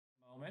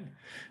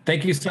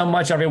Thank you so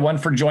much, everyone,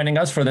 for joining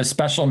us for this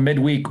special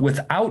midweek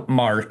without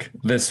Mark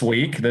this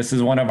week. This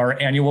is one of our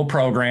annual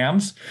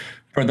programs.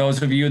 For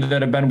those of you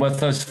that have been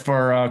with us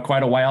for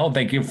quite a while,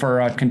 thank you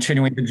for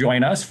continuing to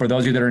join us. For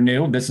those of you that are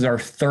new, this is our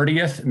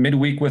 30th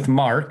midweek with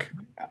Mark,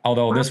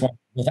 although this one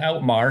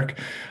without Mark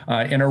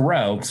in a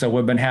row. So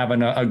we've been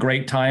having a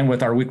great time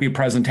with our weekly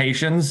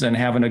presentations and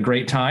having a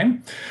great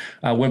time.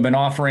 We've been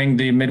offering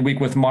the midweek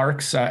with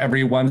Marks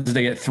every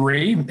Wednesday at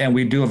 3, and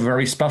we do a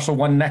very special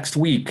one next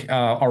week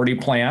already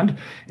planned.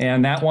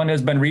 And that one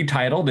has been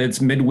retitled. It's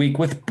Midweek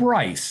with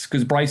Bryce,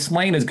 because Bryce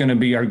Lane is going to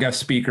be our guest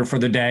speaker for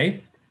the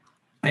day.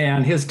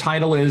 And his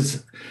title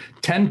is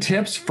 10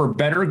 Tips for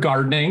Better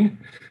Gardening,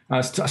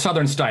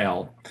 Southern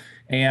Style.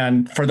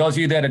 And for those of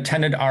you that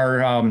attended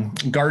our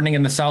Gardening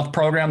in the South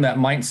program, that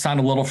might sound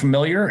a little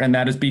familiar, and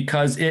that is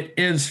because it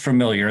is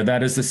familiar.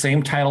 That is the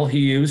same title he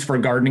used for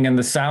Gardening in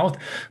the South,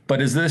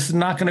 but is this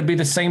not going to be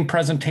the same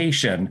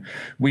presentation?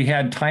 We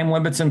had time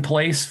limits in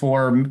place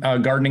for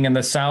Gardening in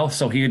the South,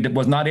 so he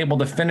was not able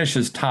to finish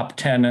his top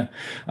 10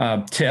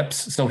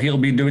 tips, so he'll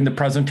be doing the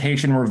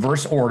presentation in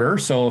reverse order.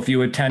 So if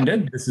you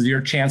attended, this is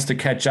your chance to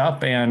catch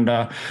up and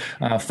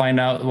find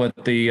out what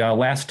the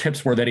last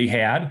tips were that he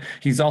had.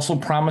 He's also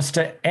promised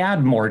to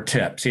add more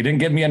tips. He didn't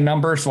give me a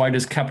number, so I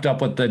just kept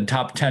up with the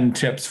top 10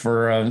 tips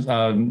for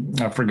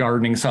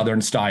gardening Southern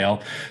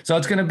style. So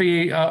it's going to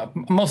be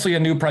mostly a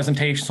new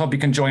presentation, so hope you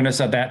can join us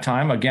at that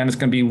time. Again, it's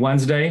going to be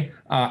Wednesday,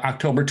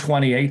 October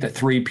 28th at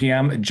 3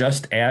 p.m.,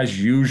 just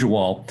as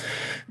usual.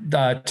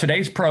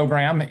 Today's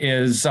program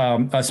is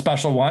a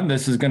special one.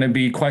 This is going to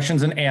be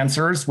questions and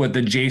answers with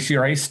the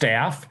JCRA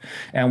staff,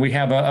 and we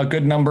have a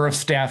good number of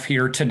staff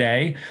here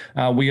today.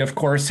 We, of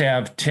course,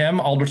 have Tim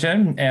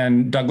Alderton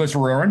and Douglas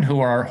Rurin, who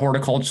are our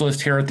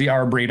horticulturists here at the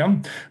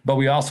Arboretum, but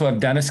we also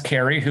have Dennis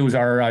Carey, who's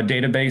our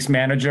database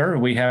manager.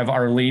 We have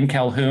Arlene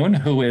Calhoun,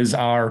 who is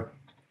our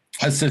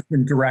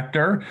assistant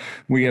director.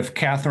 We have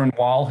Catherine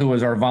Wall, who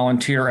is our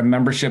volunteer and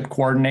membership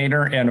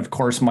coordinator. And of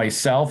course,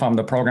 myself, I'm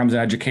the programs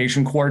and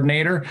education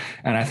coordinator.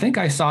 And I think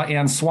I saw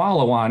Ann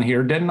Swallow on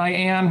here, didn't I,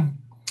 Ann?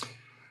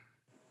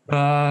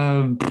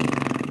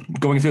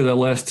 Going through the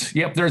list.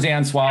 Yep, there's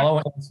Ann Swallow.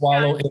 Ann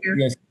Swallow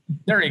is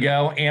there you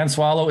go. Ann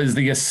Swallow is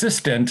the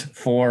assistant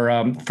for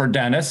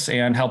Dennis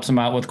and helps him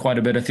out with quite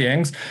a bit of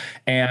things.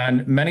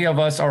 And many of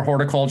us are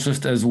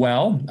horticulturists as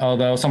well,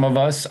 although some of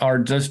us are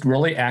just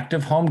really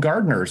active home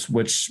gardeners,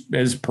 which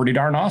is pretty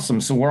darn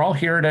awesome. So we're all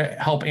here to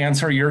help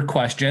answer your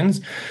questions.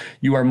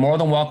 You are more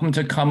than welcome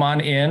to come on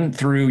in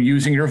through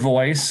using your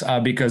voice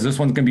because this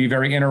one's going to be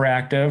very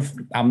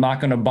interactive. I'm not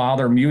going to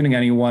bother muting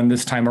anyone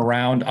this time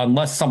around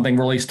unless something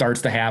really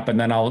starts to happen.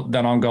 Then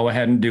I'll go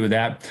ahead and do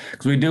that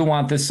because we do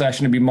want this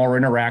session to be more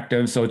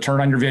interactive. So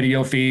turn on your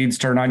video feeds,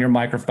 turn on your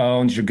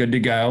microphones. You're good to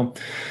go.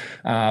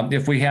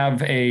 If we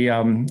have a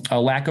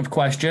lack of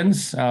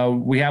questions,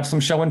 we have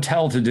some show and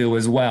tell to do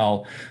as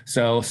well.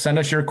 So send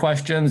us your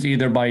questions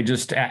either by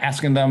just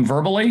asking them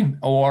verbally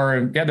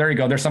or, yeah, there you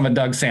go. There's some of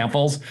Doug's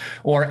samples,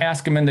 or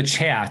ask them in the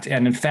chat.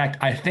 And in fact,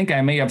 I think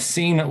I may have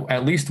seen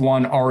at least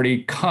one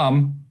already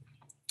come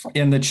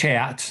in the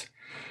chat.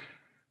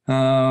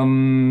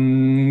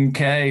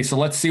 Okay, so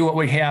let's see what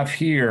we have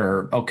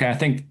here. Okay, I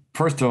think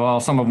first of all,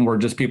 some of them were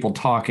just people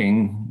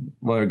talking.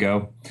 There we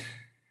go.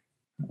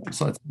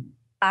 So let's.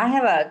 I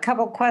have a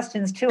couple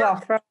questions too. I'll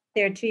throw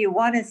there to you.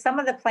 One is some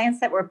of the plants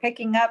that we're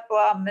picking up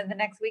in the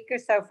next week or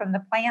so from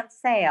the plant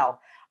sale.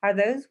 Are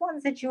those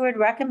ones that you would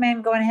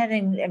recommend going ahead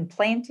and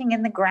planting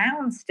in the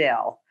ground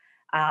still?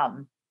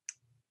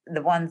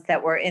 The ones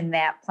that were in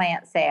that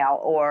plant sale,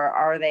 or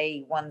are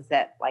they ones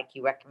that like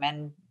you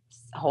recommend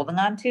holding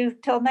on to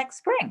till next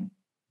spring?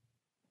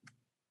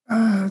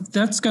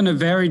 That's going to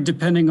vary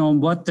depending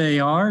on what they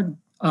are.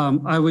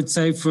 I would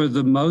say for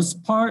the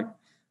most part,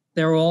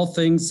 they're all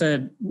things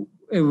that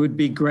it would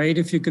be great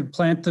if you could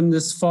plant them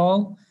this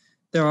fall.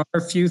 There are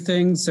a few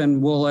things,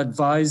 and we'll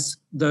advise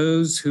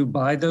those who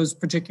buy those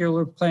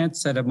particular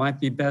plants that it might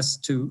be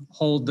best to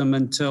hold them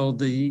until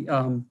the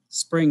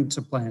spring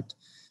to plant.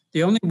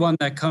 The only one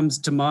that comes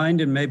to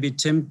mind, and maybe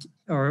Tim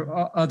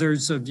or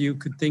others of you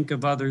could think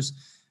of others,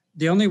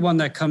 the only one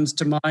that comes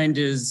to mind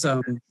is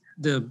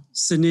the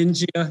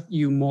Syningia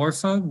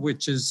eumorpha,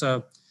 which is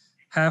a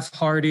half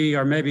hardy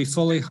or maybe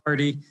fully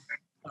hardy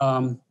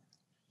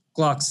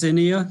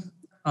gloxinia.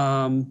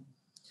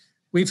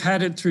 We've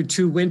had it through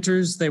 2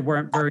 winters. They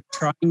weren't very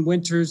trying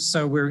winters,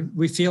 so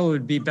we feel it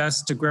would be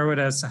best to grow it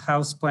as a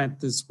house plant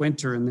this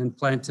winter and then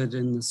plant it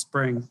in the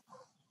spring.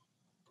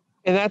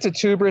 And that's a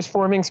tuberous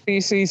forming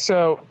species,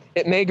 so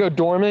it may go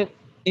dormant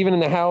even in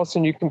the house,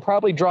 and you can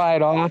probably dry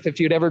it off. If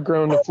you'd ever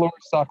grown the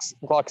Floristox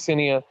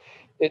gloxinia,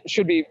 it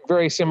should be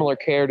very similar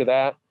care to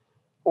that.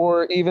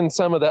 Or even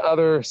some of the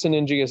other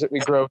Syningias that we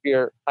grow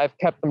here. I've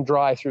kept them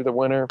dry through the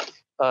winter.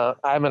 I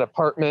have an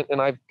apartment,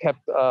 and I've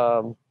kept,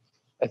 I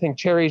think,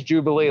 Cherry's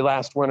Jubilee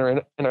last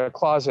winter in a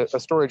closet, a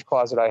storage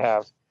closet I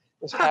have.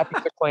 It's happy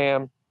as a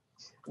clam.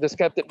 Just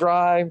kept it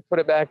dry, put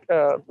it back,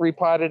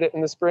 repotted it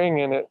in the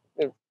spring, and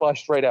it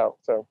flushed right out.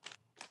 So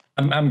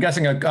I'm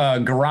guessing a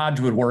garage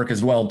would work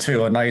as well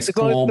too. A nice,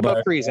 cool,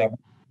 but freezing.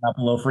 not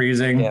below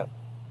freezing. Yeah.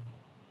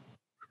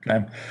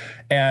 Okay.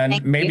 And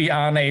Thank maybe you.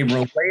 on a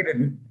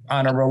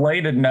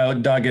related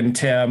note, Doug and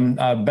Tim,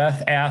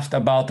 Beth asked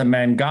about the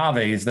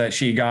mangaves that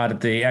she got at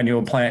the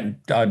annual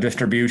plant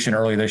distribution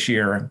early this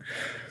year.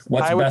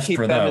 What's I would best keep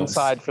for them those?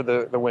 inside for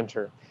the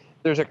winter.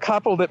 There's a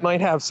couple that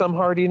might have some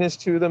hardiness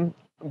to them,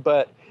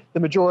 but the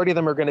majority of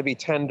them are going to be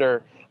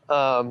tender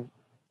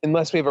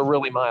unless we have a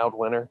really mild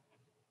winter.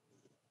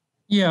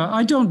 Yeah,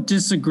 I don't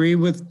disagree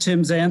with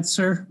Tim's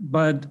answer,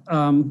 but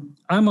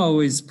I'm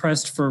always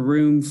pressed for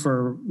room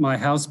for my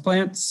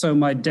houseplants. So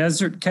my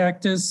desert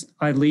cactus,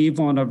 I leave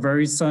on a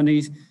very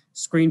sunny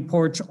screen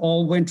porch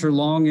all winter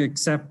long,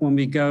 except when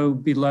we go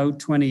below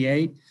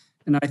 28.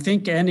 And I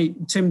think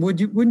Tim,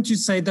 wouldn't you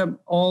say that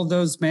all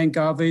those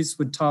mangaves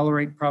would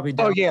tolerate probably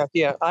down? Oh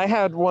yeah. I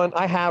have one,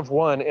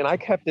 and I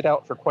kept it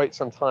out for quite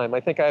some time. I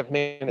think I have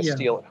Man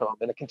Steel at home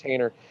in a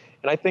container,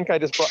 and I think I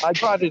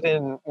brought it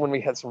in when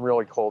we had some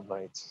really cold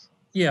nights.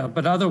 Yeah,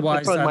 but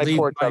otherwise it's on my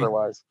porch.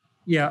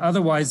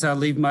 Otherwise, I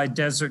leave my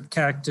desert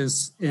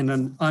cactus in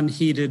an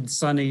unheated,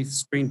 sunny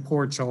screen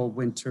porch all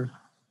winter.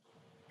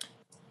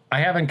 I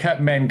haven't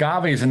kept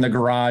mangaves in the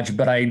garage,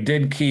 but I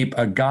did keep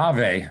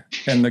agave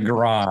in the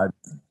garage.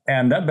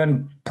 And they've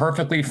been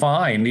perfectly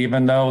fine,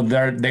 even though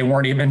they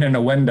weren't even in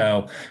a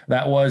window.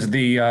 That was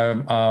the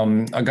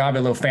agave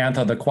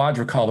lophantha, the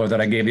quadricolor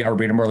that I gave the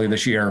Arboretum early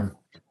this year.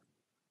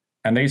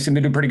 And they seem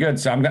to do pretty good.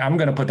 So I'm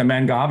going to put the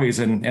mangaves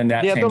in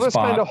that same they'll just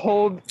spot.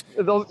 kind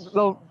of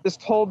they'll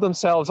just hold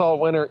themselves all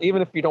winter,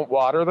 even if you don't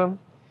water them,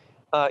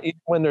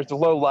 even when there's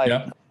low light.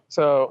 Yep.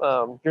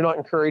 So you're not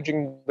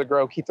encouraging the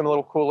grow, keep them a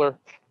little cooler.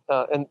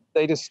 And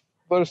they're just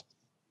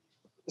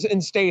in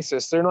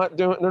stasis. They're not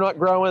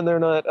growing. They're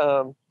not,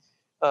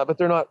 but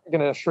they're not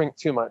going to shrink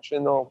too much.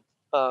 And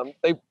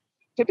they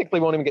typically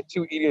won't even get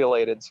too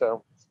etiolated.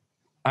 So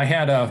I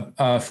had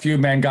a few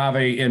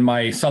mangave in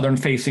my southern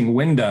facing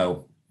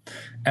window,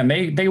 and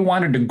they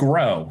wanted to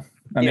grow,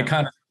 and they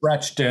kind of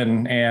stretched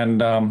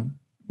and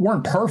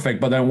weren't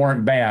perfect, but they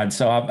weren't bad.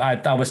 So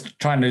I was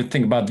trying to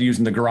think about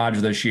using the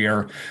garage this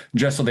year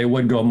just so they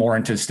would go more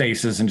into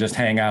stasis and just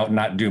hang out and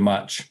not do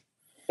much.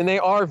 And they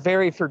are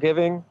very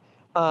forgiving.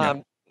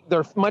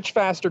 They're much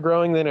faster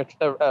growing than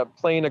a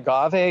plain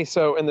agave.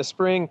 So in the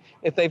spring,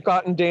 if they've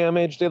gotten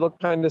damaged, they look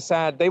kind of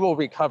sad, they will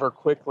recover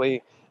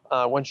quickly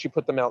once you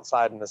put them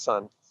outside in the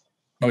sun.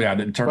 Oh yeah,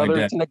 it certainly whether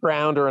did. it's in the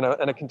ground or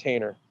in a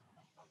container.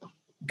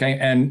 Okay,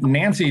 and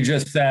Nancy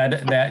just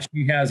said that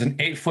she has an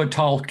 8-foot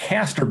tall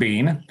castor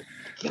bean,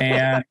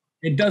 and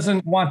it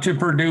doesn't want to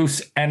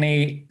produce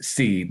any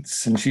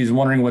seeds, and she's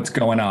wondering what's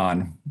going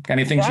on.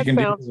 Anything she can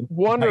do? That sounds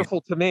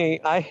wonderful to me.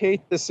 I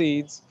hate the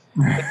seeds.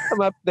 They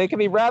come up. They can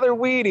be rather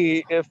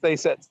weedy if they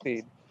set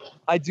seed.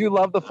 I do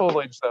love the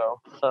foliage,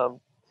 though.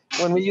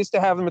 When we used to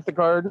have them in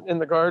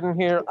the garden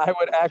here, I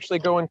would actually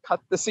go and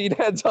cut the seed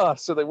heads off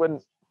so they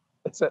wouldn't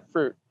set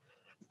fruit.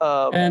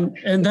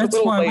 And that's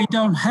why we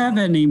don't have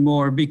any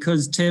more,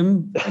 because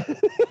Tim,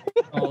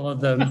 all of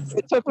them.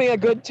 It took me a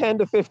good 10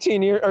 to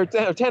 15 years, or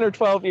 10 or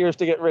 12 years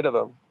to get rid of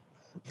them.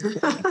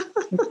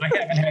 I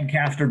haven't had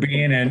castor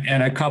bean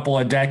in a couple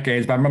of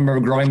decades, but I remember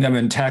growing them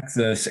in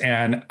Texas,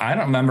 and I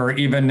don't remember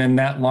even in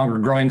that longer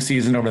growing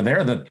season over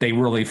there that they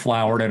really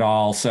flowered at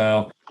all.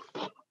 So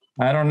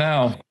I don't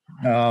know.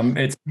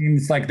 It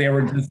seems like they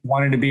were just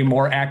wanting to be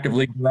more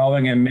actively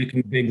growing and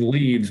making big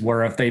leaves,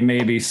 where if they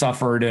maybe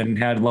suffered and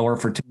had lower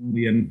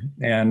fertility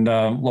and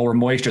lower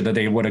moisture, that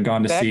they would have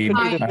gone to seed.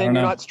 That could be the thing.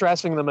 You're not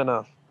stressing them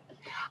enough.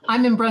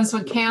 I'm in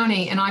Brunswick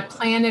County, and I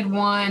planted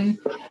one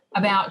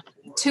about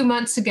 2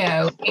 months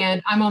ago,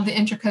 and I'm on the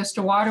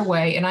Intracoastal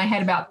Waterway, and I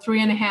had about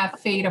 3.5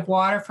 feet of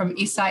water from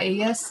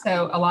Isaias,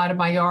 so a lot of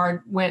my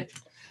yard went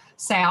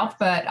south,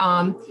 but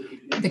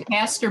the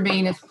castor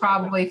bean is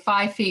probably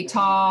 5 feet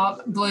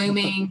tall,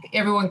 blooming.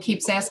 Everyone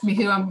keeps asking me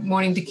who I'm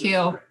wanting to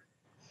kill.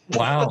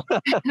 Wow.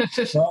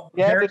 Well,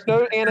 there's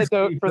no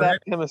antidote for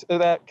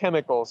that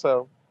chemical.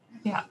 So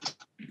yeah.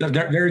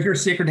 There's your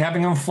secret to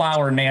having them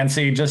flower,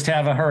 Nancy. Just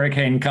have a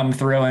hurricane come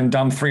through and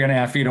dump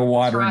 3.5 feet of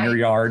water in your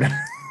yard.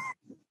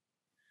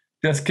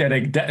 Just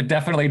kidding.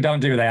 Definitely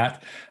don't do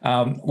that.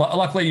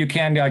 Luckily, you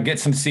can get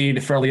some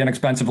seed fairly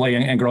inexpensively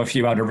and grow a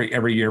few out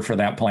every year for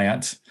that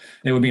plant.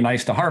 It would be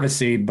nice to harvest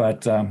seed,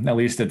 but at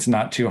least it's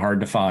not too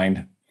hard to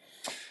find.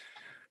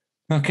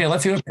 Okay,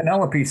 let's see what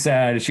Penelope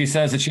said. She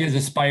says that she has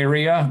a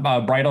spirea,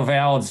 bridal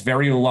veil. It's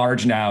very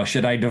large now.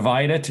 Should I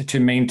divide it to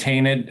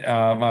maintain it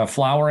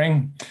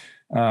flowering?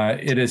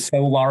 It is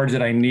so large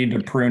that I need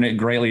to prune it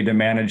greatly to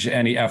manage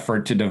any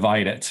effort to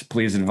divide it.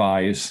 Please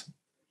advise.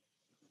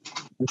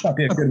 This might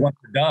be a good one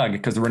for Doug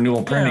because the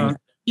renewal pruning.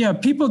 Yeah,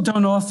 people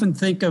don't often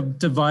think of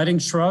dividing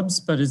shrubs,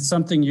 but it's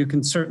something you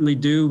can certainly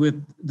do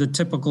with the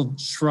typical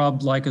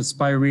shrub like a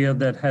spirea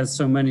that has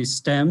so many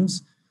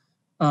stems.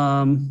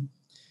 And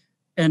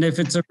if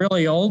it's a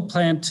really old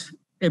plant,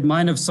 it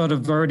might have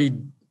already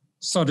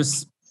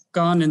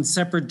gone in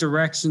separate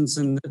directions,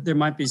 and there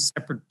might be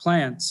separate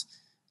plants.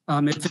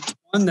 If it's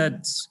one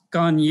that's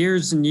gone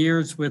years and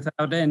years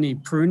without any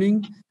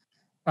pruning,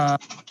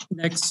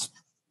 next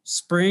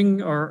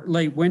spring or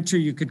late winter,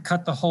 you could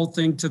cut the whole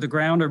thing to the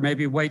ground, or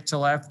maybe wait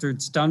till after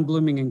it's done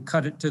blooming and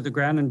cut it to the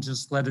ground and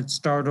just let it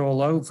start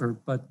all over.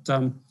 But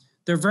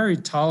they're very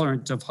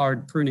tolerant of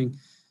hard pruning.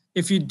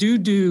 If you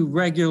do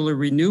regular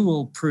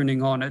renewal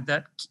pruning on it,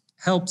 that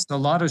helps a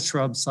lot of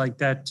shrubs like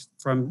that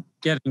from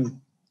getting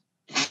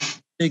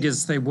big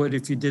as they would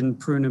if you didn't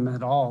prune them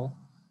at all.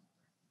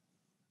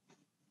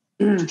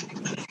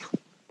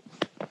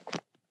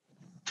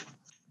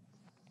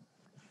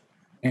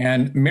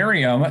 And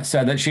Miriam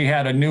said that she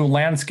had a new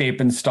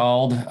landscape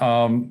installed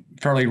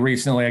fairly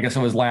recently. I guess it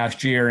was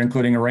last year,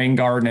 including a rain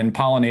garden and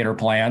pollinator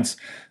plants.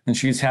 And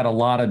she's had a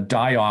lot of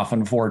die off,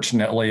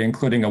 unfortunately,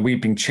 including a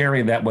weeping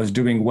cherry that was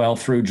doing well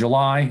through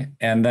July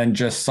and then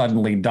just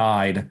suddenly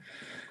died.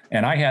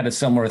 And I had a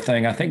similar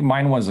thing. I think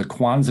mine was a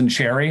Kwanzaa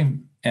cherry,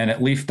 and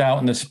it leafed out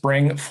in the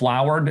spring,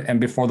 flowered,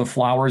 and before the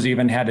flowers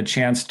even had a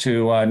chance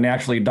to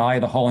naturally die,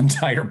 the whole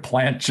entire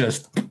plant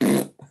just.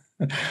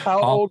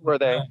 How old were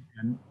they?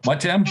 What,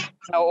 Tim?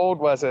 How old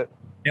was it?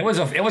 It was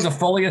a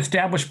fully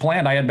established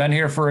plant. I had been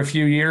here for a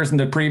few years, and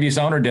the previous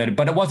owner did,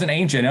 but it wasn't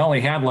ancient. It only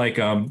had like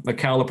a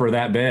caliper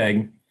that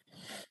big,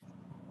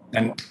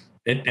 and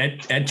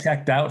it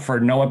checked out for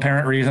no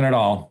apparent reason at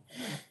all.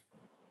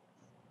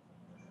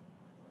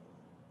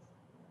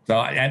 So,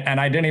 and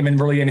I didn't even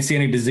really see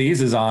any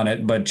diseases on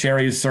it, but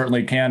cherries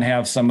certainly can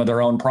have some of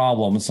their own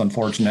problems,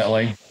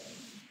 unfortunately.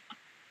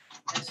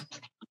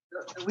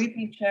 The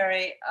weeping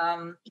cherry,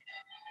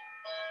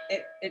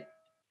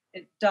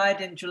 it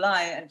died in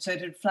July, and so it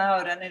had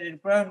flowered and it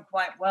had grown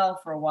quite well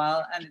for a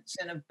while, and it's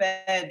in a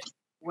bed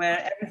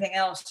where everything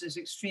else is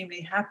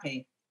extremely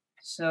happy.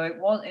 So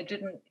it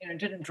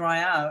didn't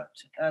dry out.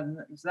 So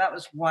that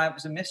was why it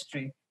was a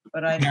mystery.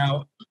 But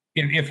now,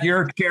 if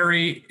your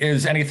cherry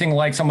is anything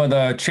like some of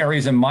the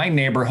cherries in my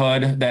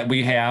neighborhood that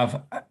we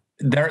have,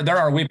 there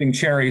are weeping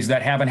cherries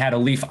that haven't had a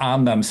leaf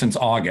on them since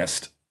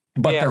August,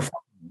 but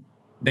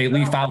they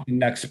leaf out the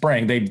next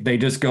spring. They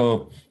just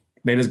go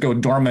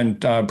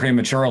dormant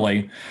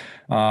prematurely.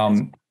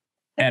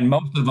 And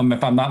most of them,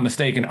 if I'm not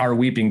mistaken, are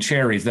weeping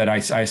cherries that I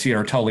see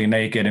are totally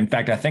naked. In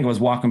fact, I think I was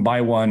walking by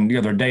one the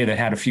other day that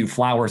had a few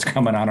flowers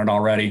coming on it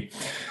already.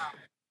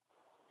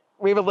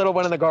 We have a little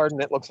one in the garden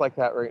that looks like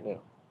that right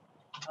now.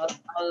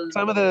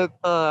 Some of the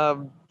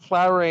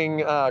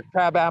flowering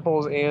crab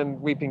apples and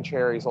weeping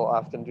cherries will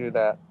often do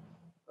that.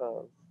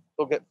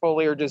 They'll get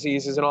foliar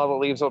diseases and all the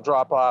leaves will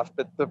drop off,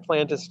 but the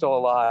plant is still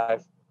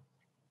alive.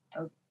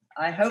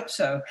 I hope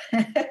so.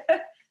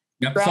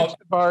 Yep. Scratch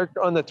the bark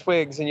on the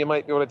twigs and you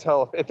might be able to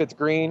tell if it's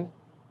green.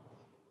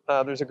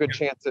 There's a good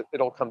chance that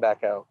it'll come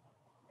back out.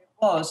 It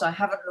was. I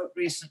haven't looked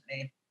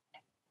recently.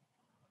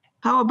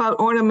 How about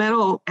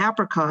ornamental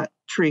apricot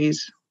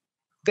trees?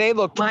 They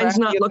look. Mine's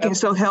not looking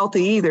so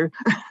healthy either.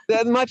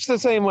 They're much the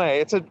same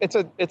way.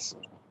 It's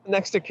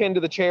next to kin to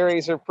the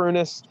cherries or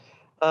prunus.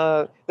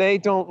 They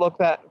don't look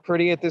that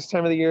pretty at this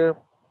time of the year,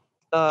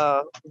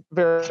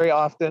 very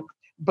often.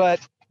 But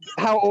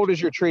how old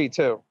is your tree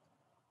too?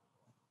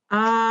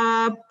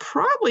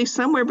 Probably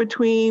somewhere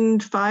between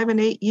 5 and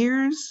 8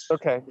 years.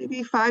 Okay.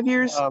 Maybe 5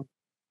 years.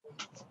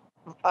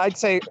 I'd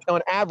say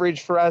on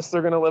average for us,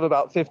 they're going to live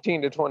about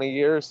 15 to 20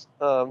 years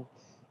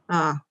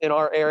in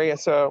our area.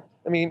 So,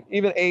 I mean,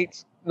 even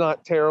 8's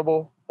not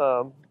terrible,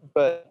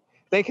 but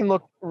they can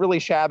look really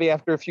shabby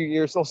after a few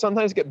years. They'll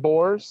sometimes get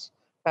borers.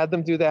 Had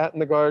them do that in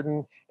the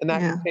garden, and that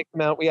can take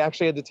them out. We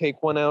actually had to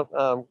take one out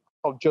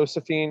called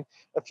Josephine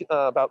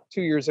about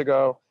 2 years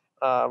ago.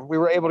 We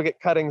were able to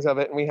get cuttings of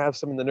it, and we have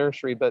some in the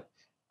nursery, but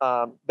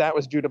that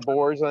was due to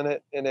borers on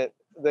it, and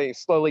they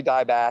slowly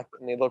die back,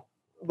 and they look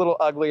a little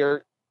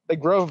uglier. They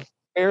grow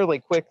fairly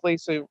quickly,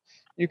 so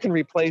you can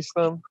replace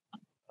them.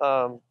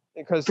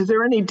 Because is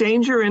there any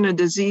danger in a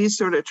disease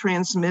sort of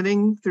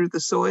transmitting through the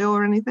soil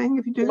or anything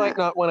if you do that? You might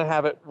not want to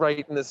have it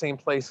right in the same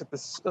place at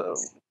this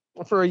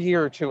for a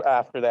year or two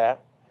after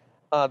that.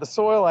 The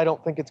soil, I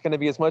don't think it's going to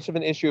be as much of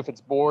an issue if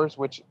it's borers,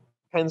 which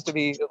tends to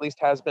be, at least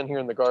has been here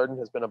in the garden,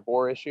 has been a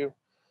borer issue.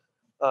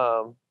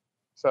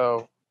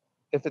 So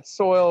if it's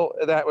soil,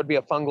 that would be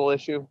a fungal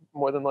issue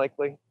more than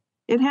likely.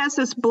 It has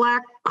this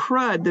black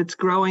crud that's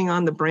growing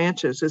on the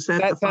branches. Is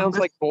that That sounds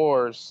like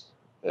borers.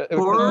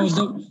 Borers?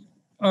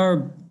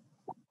 Or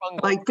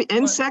like the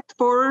insect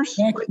borers?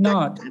 black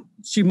knot.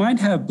 She might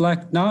have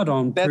black knot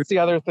on. That's the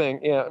other thing,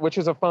 yeah, which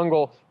is a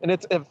fungal, and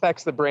it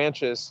affects the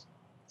branches.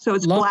 So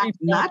it's black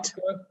nut?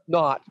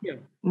 Knot.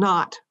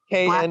 Knot.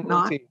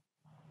 K-N-O-T.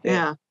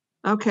 Yeah.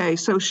 Okay.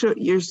 So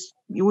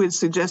you would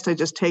suggest I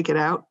just take it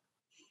out?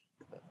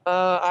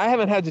 I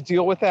haven't had to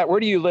deal with that. Where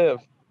do you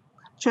live?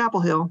 Chapel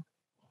Hill.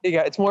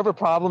 Yeah, it's more of a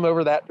problem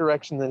over that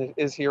direction than it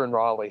is here in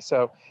Raleigh.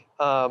 So,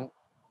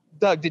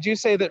 Doug, did you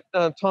say that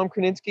Tom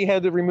Krasinski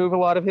had to remove a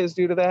lot of his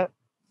due to that?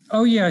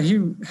 Oh yeah,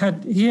 he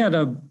had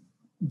a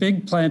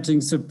big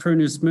plantings of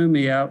Prunus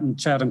mumi out in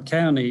Chatham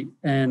County,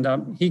 and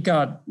he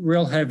got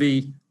real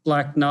heavy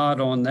black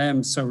knot on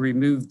them, so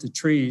removed the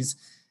trees.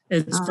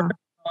 It's very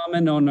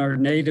common on our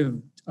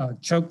native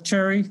choke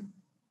cherry.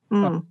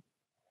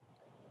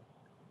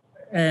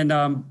 And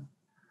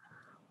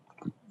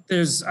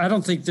I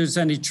don't think there's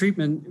any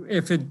treatment.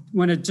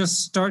 When it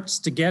just starts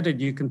to get it,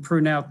 you can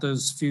prune out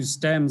those few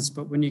stems,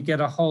 but when you get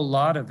a whole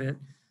lot of it,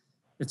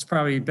 it's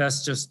probably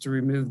best just to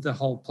remove the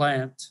whole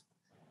plant.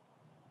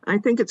 I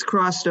think it's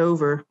crossed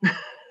over.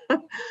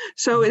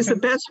 So is the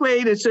best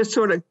way to just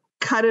sort of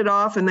cut it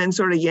off and then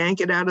sort of yank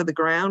it out of the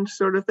ground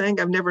sort of thing?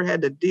 I've never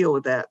had to deal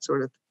with that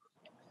sort of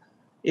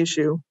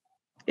issue.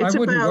 It's I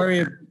wouldn't about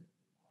worry.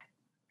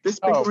 this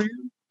big Oh. round.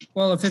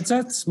 Well, if it's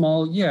that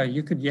small, yeah,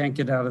 you could yank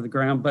it out of the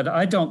ground, but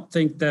I don't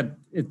think that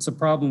it's a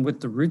problem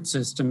with the root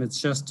system. It's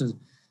just a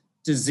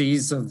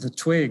disease of the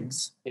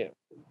twigs.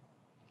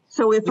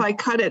 So if I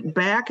cut it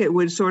back, it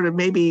would sort of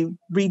maybe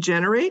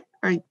regenerate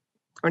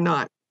or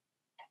not?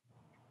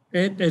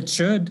 It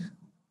should,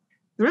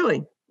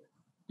 Really?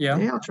 yeah.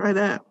 Yeah, I'll try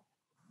that.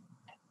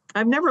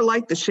 I've never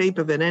liked the shape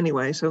of it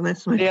anyway, so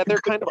that's my, Yeah, they're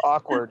kind of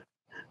awkward.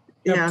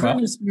 yeah,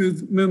 Prunus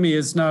mumi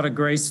is not a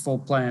graceful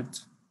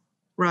plant.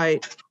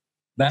 right.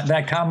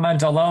 That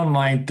comment alone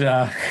might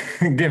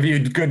give you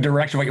good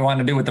direction what you want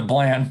to do with the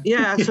plan.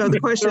 Yeah, so the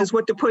question is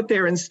what to put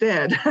there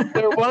instead.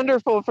 They're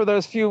wonderful for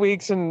those few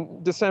weeks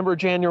in December,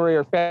 January,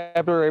 or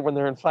February when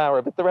they're in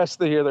flower, but the rest of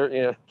the year,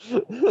 they're,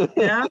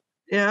 Yeah,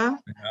 yeah.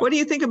 What do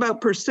you think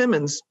about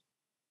persimmons?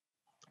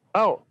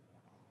 Oh,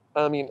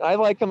 I mean, I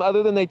like them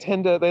other than they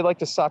like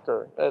to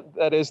sucker.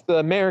 That is, the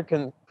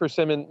American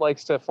persimmon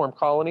likes to form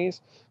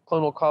colonies,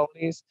 clonal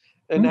colonies,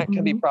 and that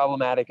can be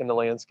problematic in the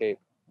landscape.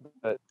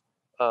 But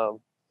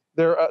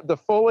the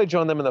foliage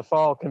on them in the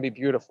fall can be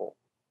beautiful.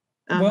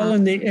 Well,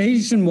 and the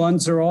Asian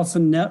ones are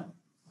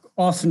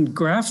often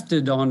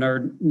grafted on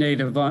our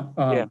native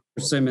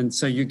persimmon,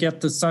 so you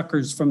get the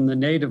suckers from the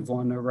native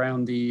one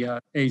around the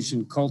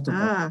Asian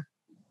cultivar.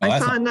 I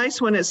saw a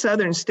nice one at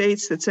Southern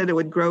States that said it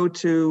would grow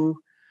to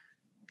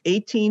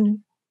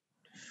 18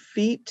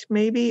 feet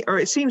maybe, or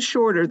it seems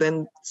shorter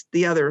than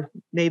the other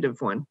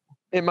native one.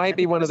 It might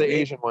be one of the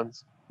Asian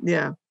ones.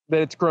 Yeah.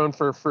 That it's grown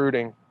for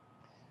fruiting.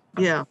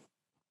 Yeah.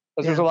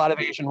 Because there's a lot of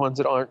Asian ones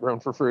that aren't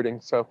grown for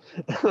fruiting. So.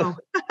 Oh.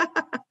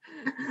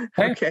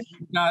 Okay.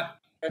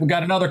 We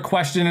got another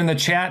question in the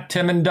chat.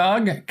 Tim and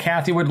Doug,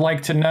 Kathy would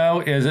like to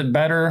know, is it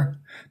better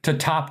to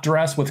top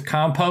dress with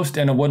compost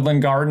in a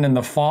woodland garden in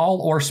the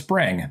fall or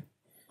spring?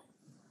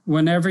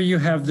 Whenever you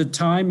have the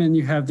time and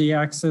you have the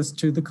access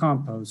to the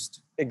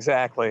compost.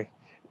 Exactly.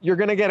 You're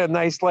going to get a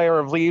nice layer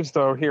of leaves,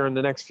 though, here in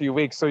the next few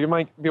weeks. So you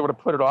might be able to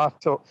put it off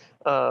till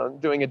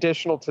doing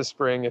additional to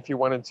spring if you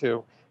wanted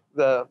to.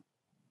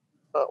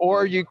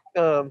 Or you,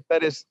 that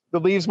is, the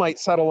leaves might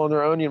settle on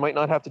their own. You might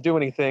not have to do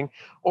anything.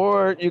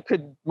 Or you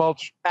could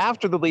mulch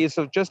after the leaves,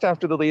 just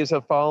after the leaves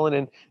have fallen,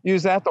 and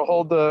use that to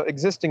hold the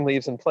existing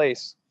leaves in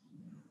place.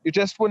 You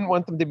just wouldn't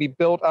want them to be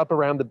built up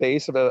around the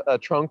base of a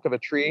trunk of a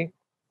tree.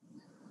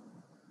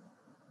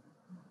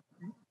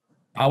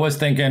 I was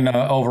thinking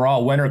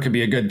overall winter could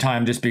be a good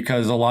time just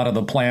because a lot of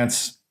the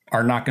plants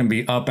are not going to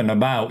be up and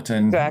about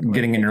and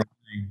getting in your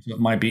lane. So it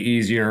might be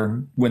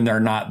easier when they're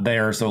not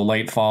there. So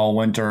late fall,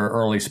 winter,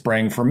 early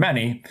spring for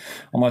many,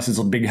 unless it's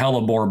a big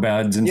hellebore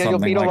beds and something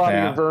like that. Yeah, you'll beat a lot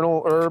of your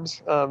vernal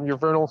herbs, your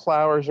vernal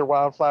flowers or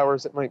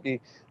wildflowers that might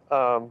be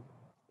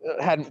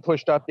hadn't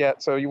pushed up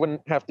yet. So you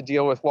wouldn't have to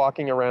deal with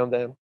walking around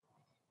them.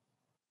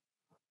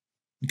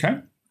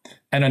 Okay.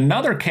 And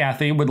another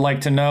Kathy would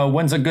like to know,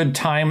 when's a good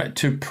time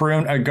to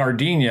prune a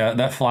gardenia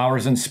that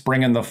flowers in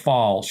spring and the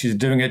fall? She's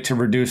doing it to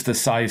reduce the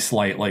size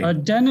slightly.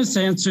 Dennis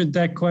answered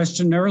that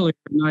question earlier,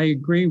 and I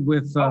agree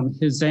with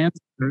his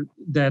answer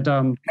that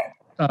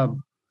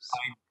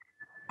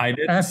I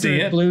didn't after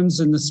see it blooms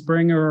in the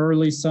spring or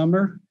early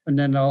summer, and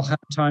then I'll have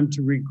time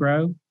to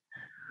regrow.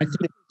 I think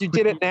if you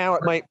did it now,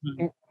 it might.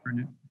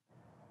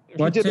 If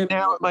you did it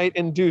now, it might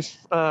induce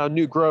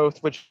new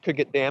growth, which could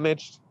get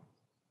damaged.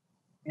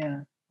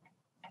 Yeah.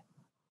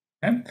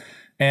 Okay.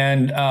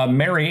 And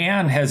Mary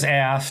Ann has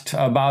asked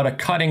about a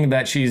cutting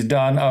that she's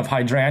done of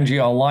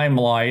hydrangea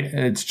limelight.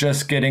 It's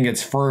just getting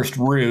its first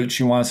root.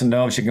 She wants to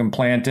know if she can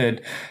plant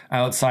it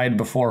outside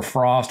before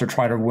frost or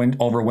try to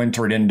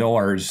overwinter it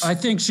indoors. I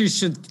think she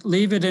should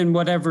leave it in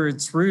whatever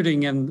it's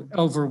rooting and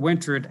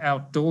overwinter it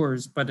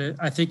outdoors, but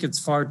I think it's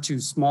far too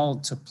small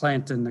to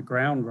plant in the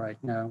ground right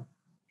now.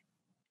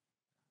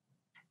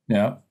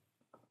 Yeah.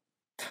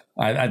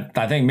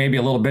 I think maybe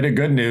a little bit of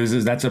good news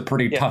is that's a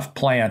pretty tough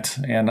plant,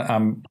 and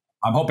I'm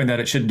hoping that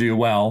it should do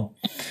well.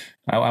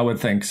 I would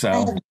think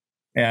so.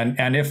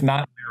 And if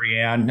not, Mary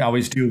Ann,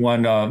 always do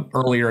one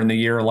earlier in the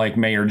year, like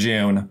May or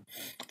June,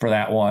 for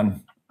that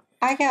one.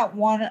 I got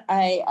one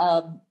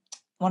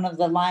of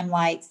the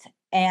limelights,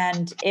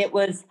 and it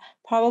was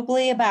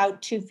probably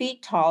about 2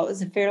 feet tall. It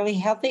was a fairly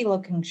healthy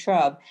looking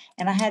shrub,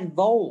 and I had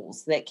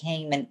voles that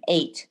came and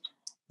ate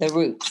the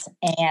roots,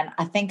 and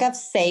I think I've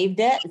saved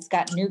it. It's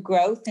got new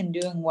growth and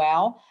doing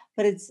well,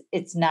 but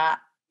it's not,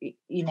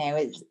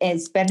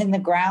 it's been in the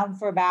ground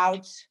for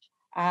about,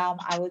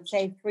 I would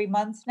say 3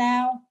 months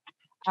now.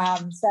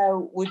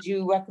 So would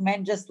you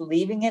recommend just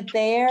leaving it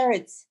there?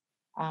 It's,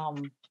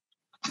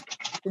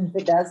 since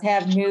it does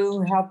have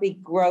new healthy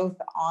growth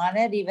on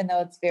it, even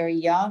though it's very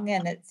young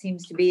and it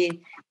seems to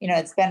be,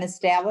 it's been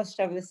established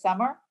over the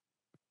summer.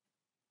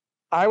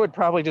 I would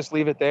probably just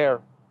leave it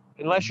there,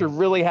 unless you're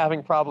really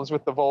having problems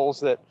with the voles.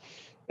 That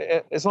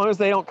as long as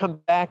they don't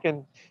come back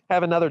and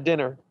have another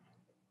dinner.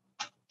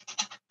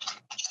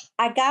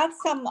 I got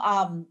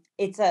some,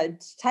 it's a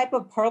type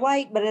of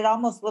perlite, but it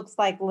almost looks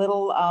like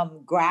little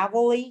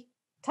gravelly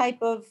type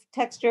of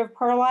texture of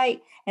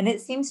perlite, and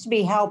it seems to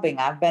be helping.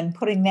 I've been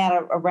putting that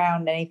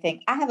around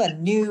anything. I have a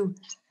new,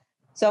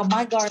 so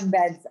my garden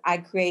beds, I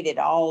created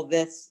all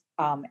this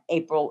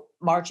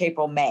March,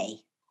 April,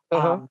 May,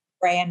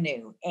 brand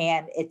new,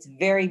 and it's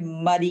very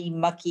muddy,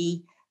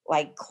 mucky,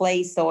 like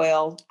clay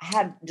soil. I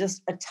had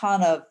just a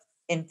ton of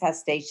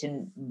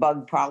infestation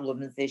bug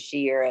problems this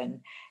year, and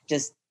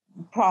just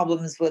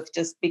problems with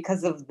just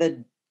because of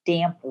the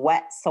damp,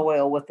 wet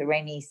soil with the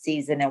rainy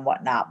season and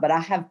whatnot. But I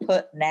have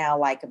put now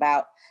like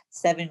about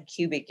 7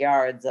 cubic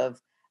yards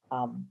of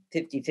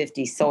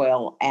 50-50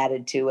 soil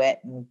added to it,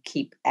 and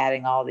keep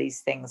adding all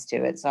these things to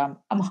it. So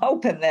I'm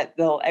hoping that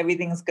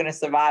everything's going to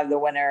survive the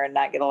winter and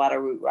not get a lot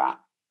of root rot.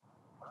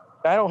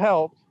 That'll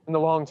help in the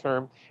long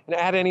term, and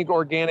add any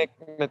organic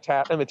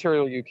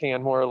material you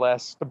can, more or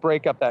less, to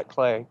break up that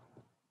clay.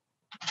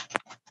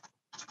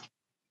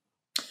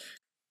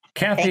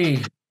 Kathy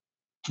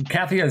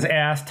has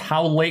asked,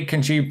 how late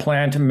can she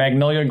plant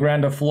Magnolia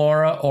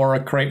grandiflora or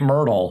a crepe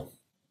myrtle?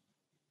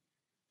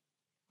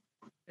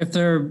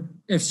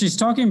 If she's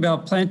talking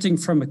about planting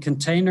from a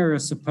container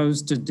as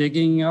opposed to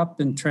digging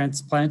up and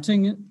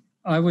transplanting it,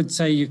 I would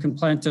say you can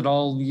plant it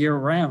all year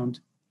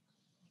round.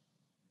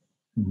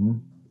 Mm-hmm.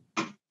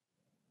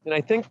 And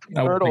I think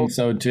I would think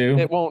so too.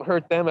 It won't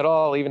hurt them at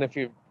all, even if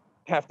you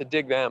have to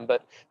dig them.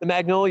 But the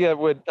magnolia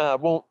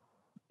won't.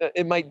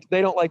 It might.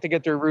 They don't like to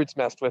get their roots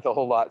messed with a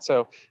whole lot.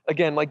 So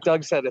again, like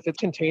Doug said, if it's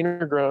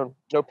container grown,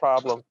 no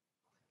problem.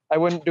 I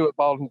wouldn't do it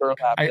balled and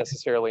burlap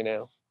necessarily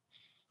now.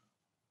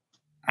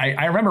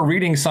 I remember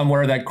reading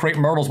somewhere that crepe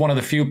myrtle is one of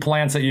the few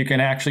plants that you can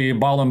actually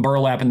ball and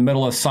burlap in the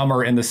middle of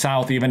summer in the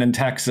South, even in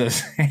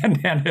Texas, and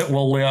it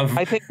will live.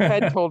 I think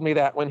Ted told me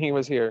that when he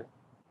was here.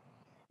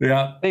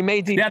 Yeah. They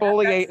may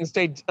defoliate and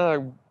stay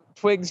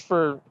twigs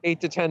for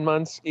 8 to 10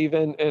 months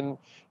even, and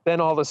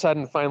then all of a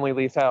sudden finally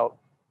leaf out.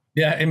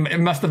 Yeah, it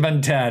must have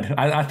been Ted.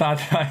 I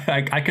thought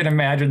I could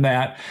imagine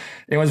that.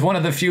 It was one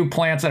of the few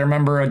plants I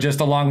remember just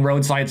along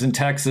roadsides in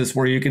Texas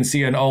where you can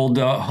see an old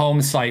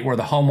home site where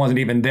the home wasn't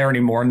even there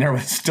anymore, and there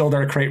was still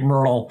their crepe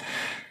myrtle.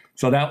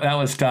 So that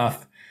was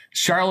tough.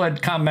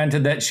 Charlotte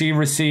commented that she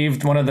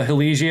received one of the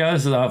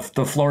Helesias,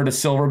 the Florida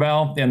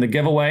Silverbell, in the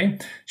giveaway.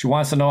 She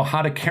wants to know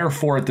how to care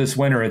for it this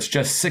winter. It's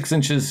just 6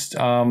 inches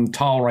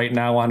tall right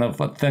now on a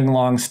thin,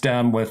 long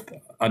stem with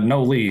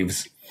no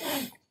leaves.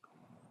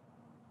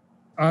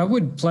 I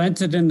would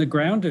plant it in the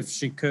ground if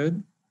she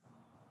could.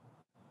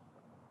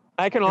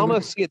 I can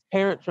almost see its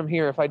parent from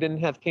here if I didn't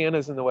have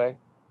cannas in the way.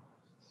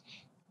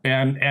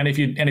 And if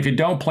you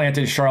don't plant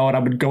it, Charlotte, I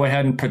would go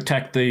ahead and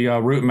protect the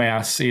root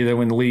mass, either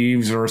with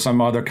leaves or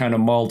some other kind of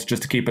mulch,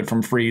 just to keep it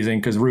from freezing,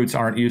 because roots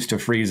aren't used to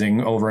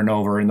freezing over and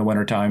over in the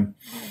wintertime.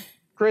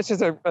 Chris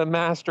is a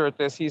master at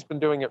this. He's been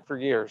doing it for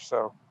years.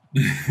 So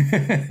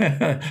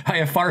I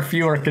have far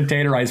fewer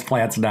containerized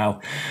plants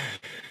now.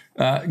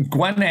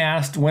 Gwen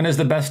asked, when is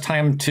the best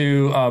time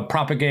to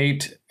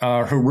propagate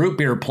her root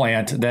beer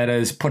plant that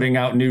is putting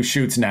out new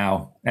shoots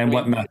now, and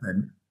what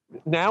method?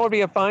 Now would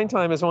be a fine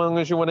time as long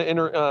as you want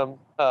to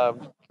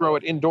grow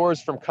it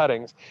indoors from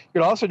cuttings.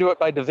 You could also do it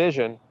by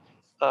division,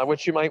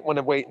 which you might want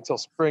to wait until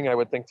spring, I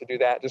would think, to do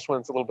that, just when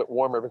it's a little bit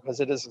warmer,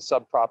 because it is a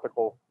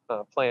subtropical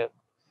plant.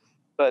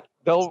 But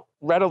they'll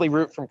readily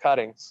root from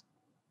cuttings.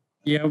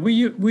 Yeah,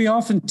 we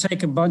often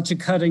take a bunch of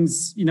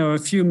cuttings, a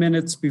few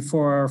minutes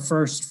before our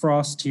first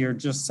frost here,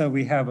 just so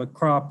we have a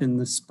crop in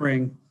the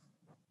spring.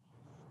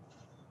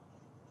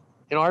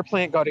 And our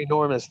plant got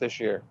enormous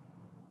this year.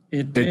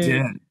 It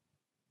did.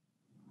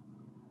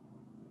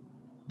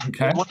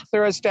 Okay. And once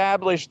they're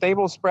established, they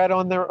will spread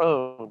on their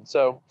own.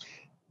 So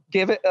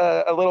give it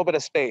a little bit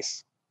of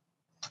space.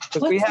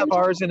 Because we have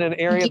ours in an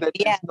area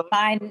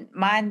that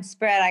mine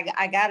spread.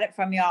 I got it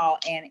from y'all,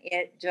 and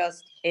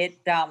it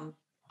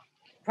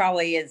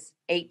probably is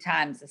 8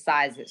 times the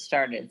size it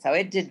started. So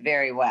it did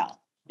very well.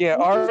 Yeah,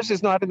 ours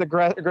is not in the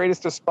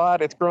greatest of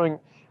spot. It's growing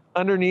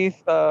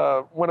underneath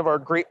one of our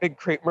great big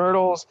crepe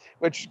myrtles,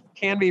 which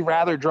can be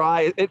rather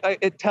dry.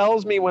 It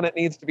tells me when it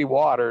needs to be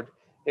watered.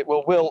 It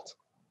will wilt,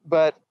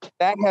 but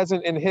that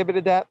hasn't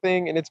inhibited that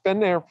thing, and it's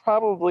been there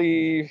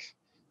probably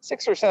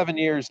 6 or 7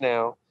 years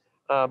now.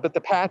 But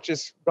the patch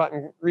has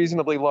gotten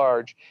reasonably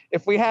large.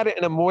 If we had it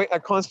in a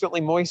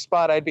constantly moist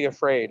spot, I'd be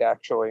afraid,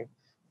 actually.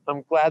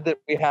 I'm glad that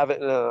we have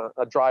it in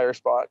a drier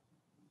spot.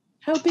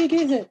 How big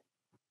is it?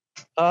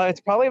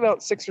 It's probably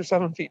about 6 or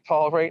 7 feet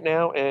tall right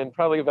now, and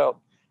probably about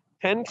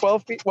 10,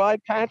 12 feet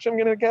wide patch, I'm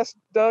going to guess,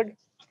 Doug?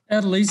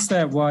 At least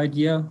that wide,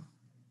 yeah.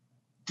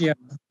 Yeah.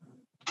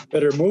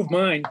 Better move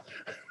mine.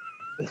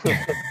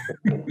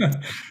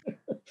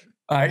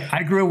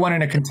 I grew one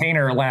in a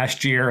container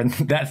last year, and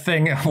that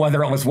thing,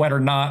 whether it was wet or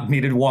not,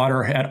 needed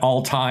water at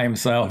all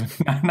times. So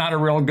not a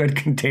real good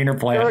container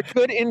plant. They're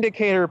a good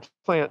indicator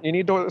plant. You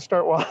need to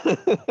start watering.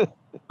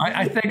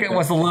 I think it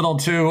was a little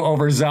too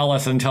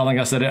overzealous in telling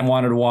us that it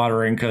wanted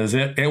watering, because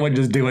it would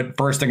just do it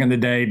first thing in the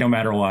day, no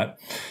matter what.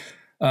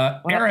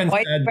 Aaron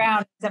White said,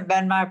 brown hasn't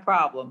been my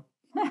problem.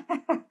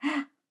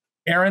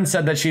 Erin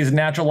said that she's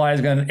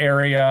naturalizing an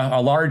area,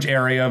 a large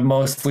area of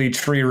mostly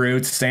tree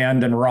roots,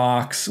 sand, and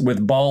rocks,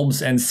 with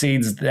bulbs and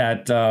seeds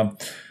that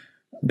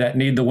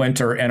need the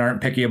winter and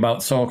aren't picky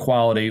about soil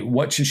quality.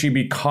 What should she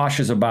be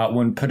cautious about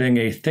when putting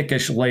a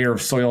thickish layer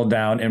of soil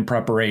down in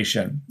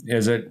preparation?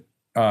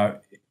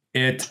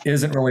 It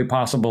isn't really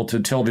possible to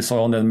till the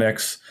soil into the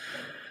mix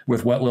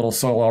with what little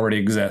soil already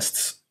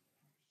exists.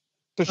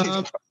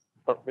 So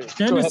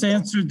Dennis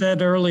answered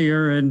that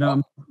earlier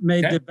and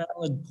made the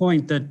valid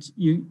point that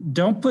you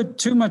don't put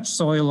too much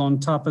soil on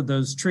top of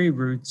those tree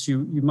roots.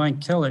 You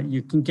might kill it.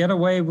 You can get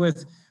away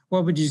with,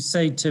 what would you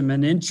say, Tim,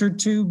 an inch or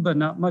two, but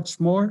not much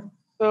more?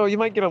 So you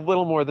might get a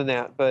little more than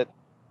that, but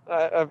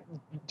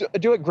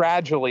do it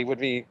gradually would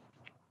be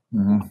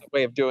the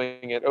way of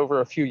doing it over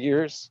a few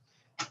years.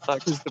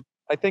 Because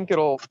I think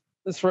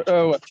this for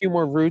a few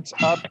more roots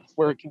up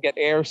where it can get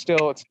air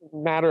still. It's a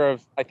matter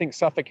of, I think,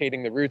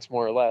 suffocating the roots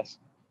more or less.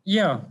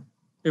 Yeah,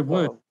 it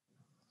would.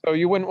 So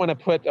you wouldn't want to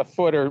put a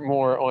foot or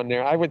more on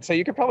there. I would say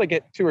you could probably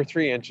get 2 or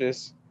 3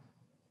 inches,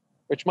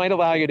 which might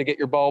allow you to get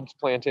your bulbs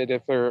planted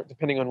if they're,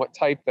 depending on what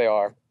type they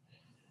are.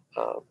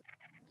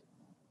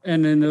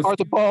 And then are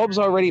the bulbs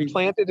already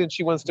planted and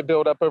she wants to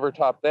build up over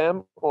top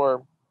them,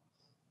 or?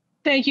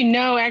 Thank you.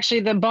 No, actually,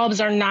 the bulbs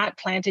are not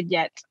planted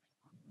yet.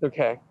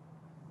 Okay.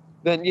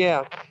 Then,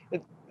 yeah,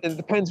 it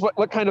depends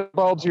what kind of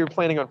bulbs you're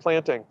planning on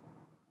planting.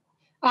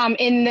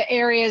 In the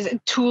areas,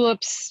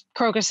 tulips,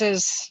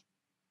 crocuses,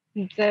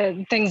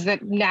 the things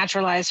that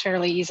naturalize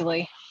fairly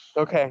easily.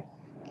 Okay.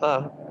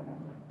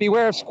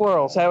 Beware of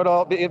squirrels. That would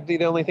all be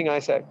the only thing I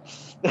say.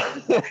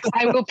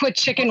 I will put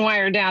chicken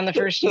wire down the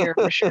first year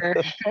for sure.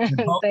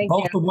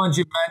 Both the ones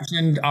you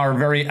mentioned are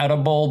very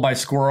edible by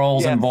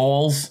squirrels and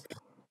voles.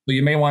 So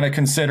you may want to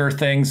consider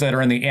things that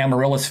are in the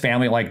amaryllis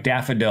family, like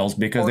daffodils,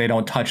 because they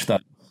don't touch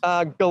them.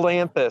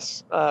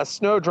 Galanthus,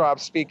 snowdrop.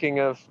 Speaking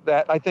of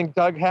that, I think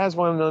Doug has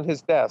one on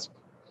his desk.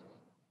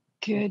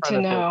 Good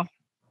to know.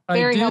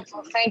 Very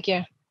helpful. Thank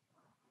you.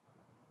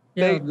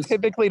 They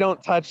typically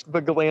don't touch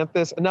the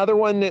galanthus. Another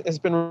one that has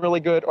been really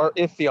good are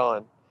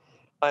Iphion,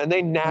 and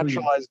they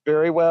naturalize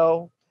very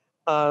well.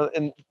 I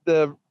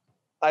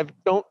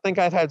don't think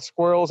I've had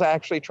squirrels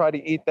actually try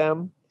to eat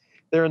them.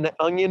 They're in the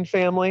onion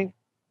family,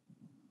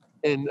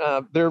 and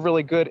they're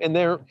really good. And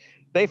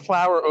they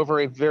flower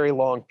over a very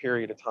long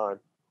period of time.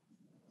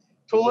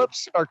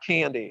 Tulips are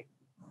candy.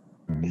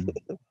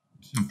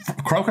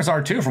 Crocus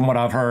are too, from what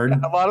I've heard.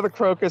 A lot of the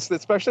crocus,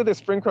 especially the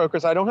spring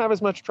crocus, I don't have as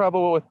much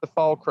trouble with the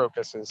fall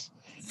crocuses.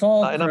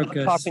 And I'm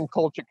talking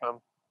colchicum.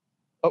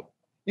 Oh,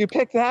 you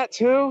picked that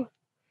too?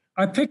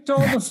 I picked all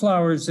the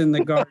flowers in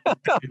the garden.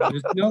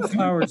 There's no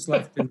flowers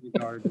left in the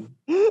garden.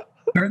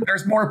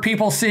 There's more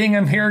people seeing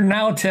them here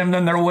now, Tim,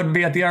 than there would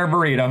be at the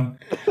Arboretum.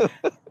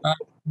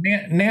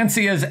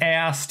 Nancy has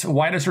asked,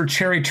 why does her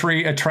cherry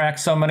tree attract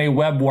so many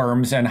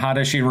webworms, and how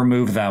does she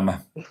remove them?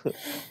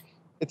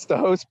 It's the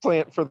host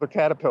plant for the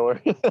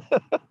caterpillar.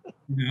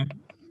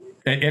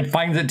 It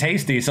finds it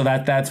tasty, so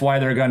that's why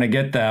they're going to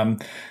get them.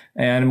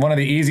 And one of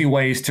the easy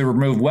ways to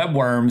remove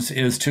webworms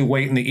is to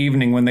wait in the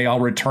evening when they all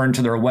return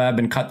to their web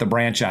and cut the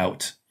branch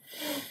out,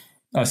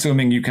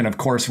 assuming you can, of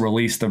course,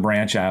 release the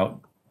branch out.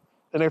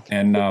 And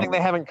if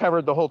they haven't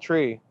covered the whole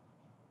tree.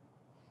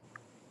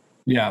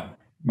 Yeah.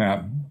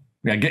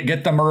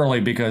 Get them early,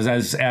 because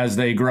as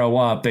they grow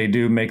up, they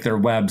do make their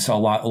webs a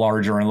lot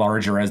larger and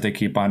larger as they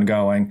keep on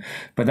going.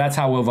 But that's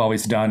how we've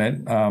always done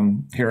it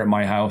here at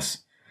my house.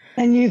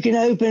 And you can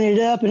open it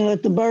up and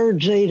let the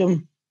birds eat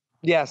them.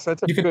 Yes,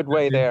 that's a good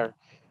way there.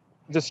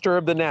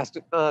 Disturb the nest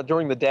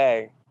during the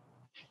day.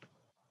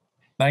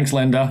 Thanks,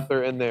 Linda.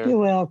 They're in there. You're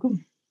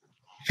welcome.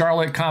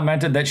 Charlotte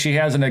commented that she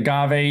has an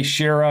agave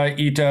Shira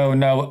Ito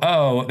no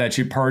O that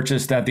she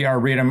purchased at the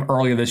Arboretum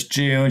earlier this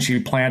June. She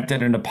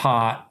planted it in a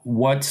pot.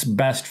 What's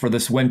best for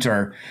this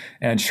winter?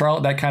 And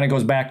Charlotte, that kind of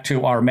goes back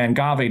to our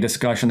mangave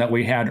discussion that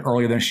we had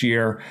earlier this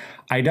year.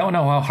 I don't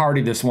know how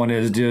hardy this one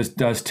is.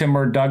 Does Tim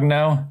or Doug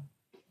know?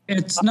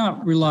 It's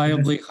not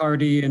reliably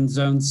hardy in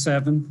zone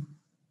 7.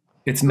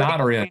 It's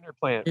not, or is?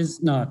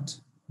 It's not.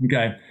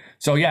 Okay.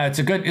 So yeah, it's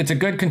a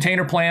good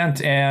container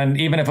plant, and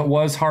even if it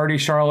was hardy,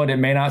 Charlotte, it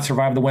may not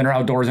survive the winter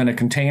outdoors in a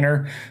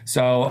container.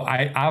 So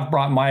I've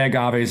brought my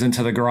agaves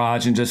into the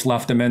garage and just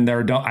left them in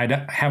there.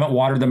 I haven't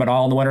watered them at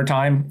all in the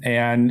wintertime.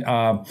 And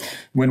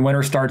when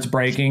winter starts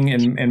breaking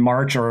in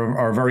March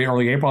or very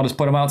early April, I'll just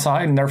put them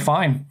outside and they're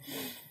fine.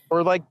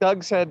 Or like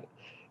Doug said,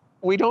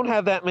 we don't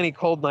have that many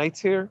cold nights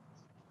here.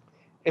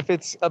 If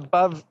it's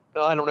above,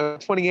 I don't know,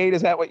 28,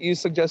 is that what you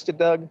suggested,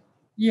 Doug?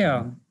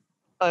 Yeah.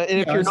 And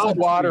if you're not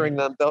watering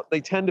them, they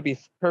tend to be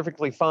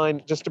perfectly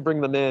fine just to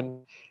bring them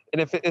in.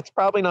 And if it's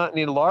probably not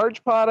in a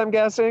large pot, I'm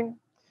guessing,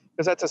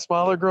 because that's a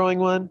smaller growing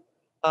one,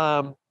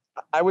 I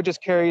would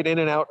just carry it in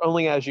and out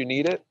only as you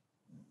need it.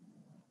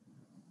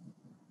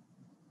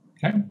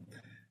 Okay.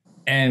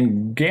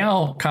 And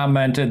Gail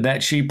commented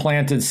that she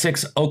planted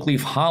 6 oak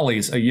leaf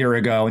hollies a year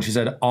ago. And she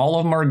said, all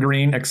of them are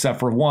green except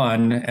for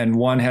one, and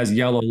one has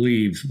yellow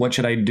leaves. What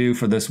should I do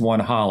for this one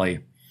holly?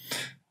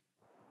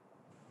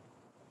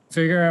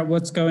 Figure out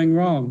what's going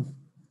wrong.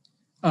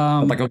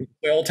 Like a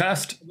soil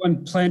test?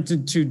 One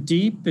planted too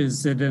deep?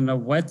 Is it in a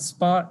wet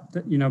spot?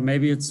 That,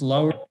 maybe it's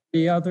lower than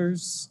the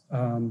others.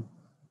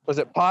 Was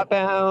it pot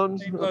bound?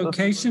 Same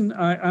location?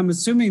 I'm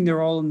assuming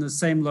they're all in the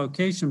same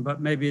location,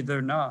 but maybe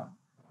they're not.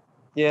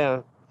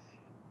 Yeah.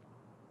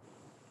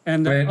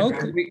 And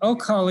the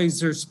oak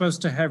hollies are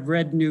supposed to have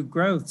red new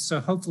growth,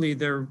 so hopefully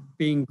they're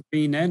being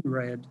green and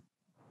red.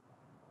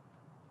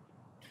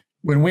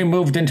 When we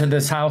moved into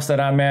this house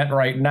that I'm at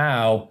right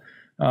now,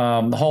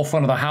 the whole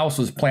front of the house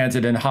was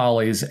planted in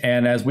hollies.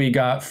 And as we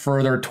got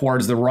further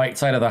towards the right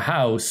side of the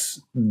house,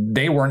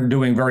 they weren't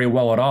doing very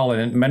well at all.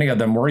 And many of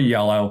them were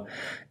yellow,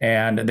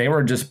 and they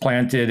were just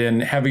planted in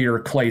heavier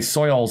clay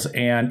soils.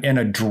 And in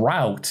a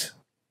drought,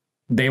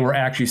 they were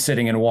actually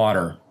sitting in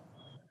water.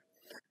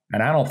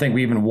 And I don't think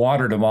we even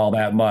watered them all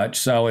that much.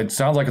 So it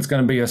sounds like it's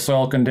going to be a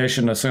soil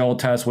condition. A soil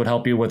test would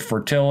help you with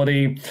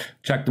fertility,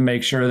 check to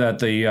make sure that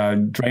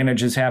the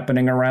drainage is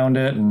happening around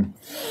it. And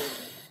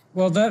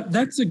well,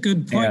 that's a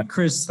good point,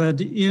 Chris,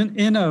 that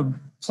in a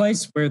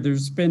place where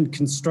there's been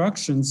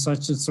construction,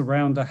 such as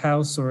around a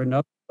house or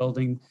another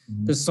building,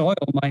 the soil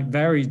might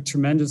vary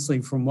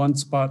tremendously from one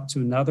spot to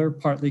another,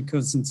 partly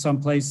because in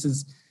some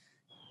places,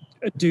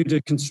 due to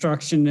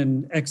construction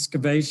and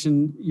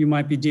excavation, you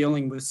might be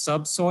dealing with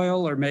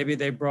subsoil, or maybe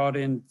they brought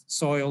in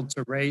soil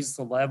to raise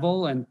the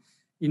level. And,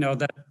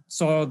 that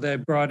soil they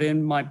brought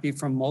in might be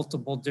from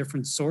multiple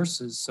different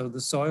sources. So the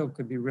soil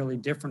could be really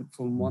different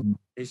from one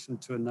location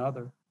to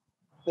another.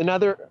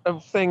 Another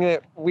thing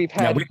that we've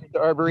had in the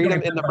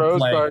Arboretum in the Rose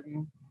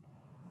Garden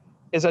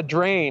is a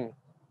drain.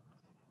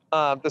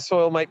 The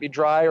soil might be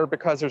drier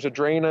because there's a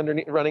drain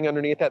running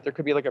underneath that. There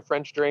could be like a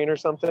French drain or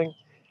something.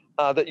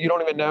 That you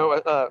don't even know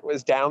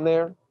is down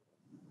there. And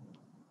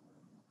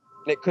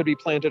it could be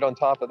planted on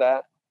top of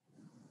that.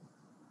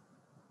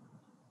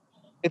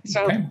 It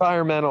sounds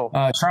environmental.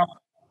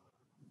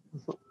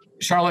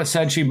 Charlotte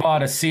said she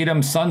bought a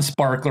sedum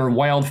sunsparkler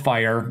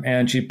wildfire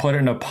and she put it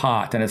in a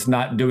pot and it's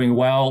not doing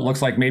well. It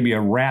looks like maybe a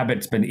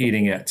rabbit's been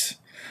eating it.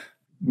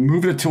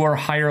 Moved it to a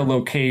higher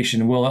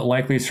location. Will it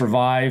likely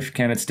survive?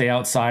 Can it stay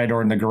outside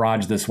or in the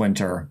garage this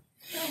winter?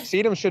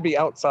 Sedum should be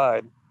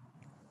outside.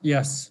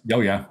 Yes.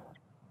 Oh, yeah.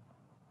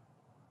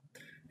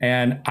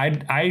 And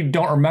I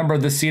don't remember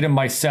the sedum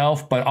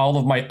myself, but all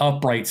of my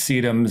upright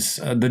sedums,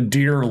 the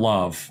deer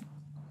love.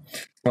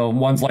 So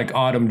ones like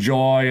Autumn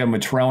Joy, a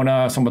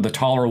Matrona, some of the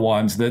taller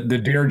ones, the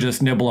deer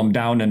just nibble them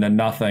down into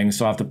nothing.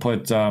 So I have to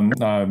put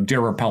deer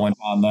repellent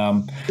on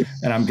them.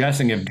 And I'm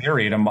guessing if deer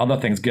eat them, other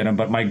things get them.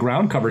 But my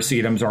ground cover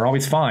sedums are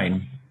always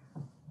fine.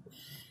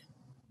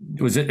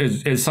 Is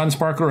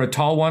Sunsparkler a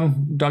tall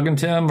one, Doug and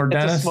Tim or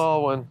Dennis? It's a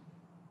small one.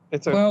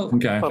 It's a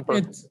okay.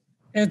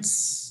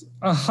 It's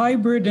a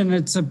hybrid, and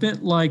it's a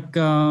bit like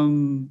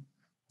in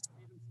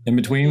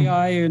between.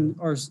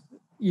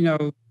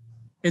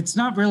 It's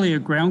not really a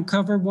ground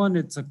cover one.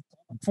 It's a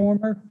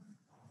former.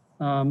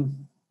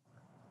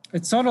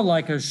 It's sort of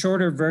like a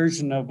shorter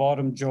version of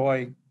Autumn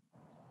Joy.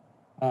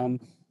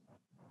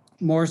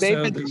 More They've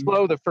so been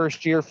slow the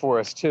first year for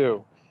us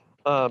too,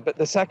 but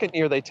the second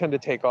year they tend to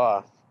take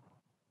off.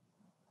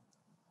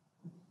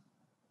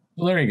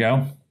 Well, there you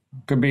go.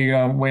 Could be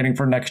waiting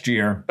for next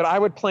year. But I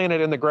would plant it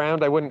in the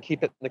ground. I wouldn't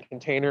keep it in the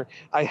container.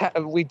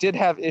 We did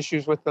have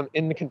issues with them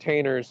in the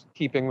containers,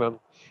 keeping them.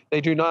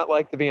 They do not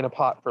like to be in a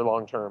pot for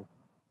long term.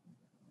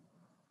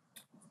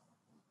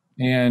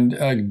 And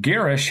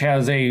Garish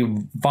has a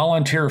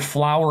volunteer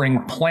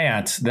flowering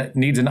plant that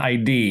needs an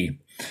ID.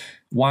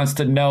 Wants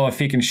to know if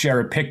he can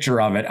share a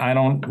picture of it. I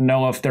don't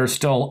know if they're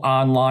still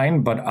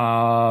online, but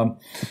how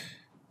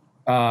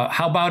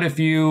about if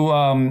you,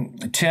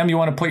 Tim, you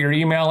want to put your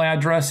email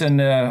address in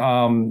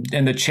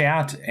the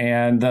chat,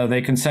 and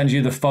they can send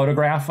you the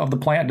photograph of the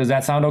plant. Does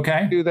that sound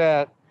okay? Do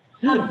that.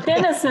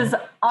 Dennis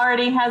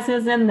already has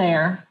his in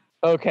there.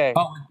 Okay.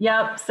 Oh.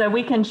 Yep. So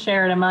we can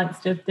share it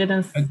amongst it.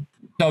 Dennis.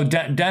 So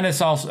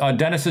Dennis also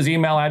Dennis's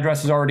email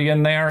address is already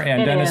in there,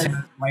 and Dennis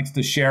likes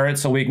to share it,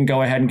 so we can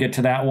go ahead and get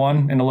to that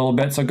one in a little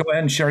bit. So go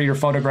ahead and share your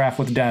photograph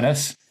with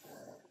Dennis.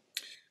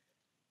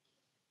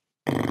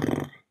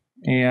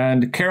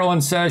 And Carolyn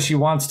says she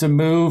wants to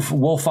move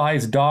Wolf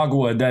Eyes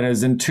dogwood that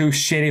is in too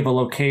shady of a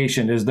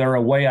location. Is there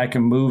a way I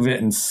can move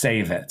it and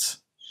save it?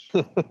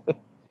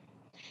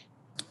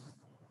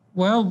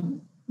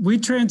 Well, we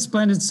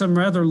transplanted some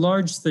rather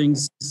large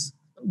things this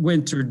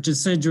winter,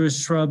 deciduous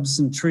shrubs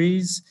and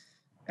trees,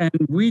 and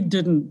we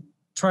didn't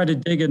try to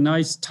dig a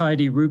nice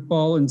tidy root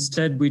ball.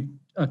 Instead, we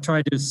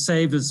tried to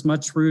save as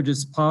much root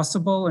as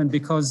possible, and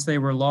because they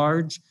were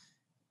large,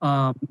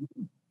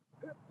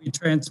 we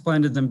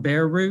transplanted them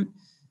bare root.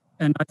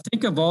 And I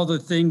think of all the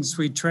things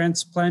we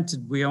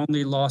transplanted, we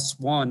only lost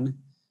one.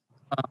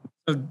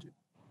 So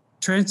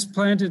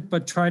transplant it,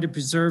 but try to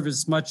preserve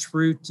as much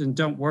root and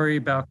don't worry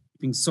about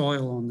keeping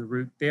soil on the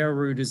root. Bare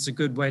root is a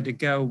good way to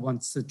go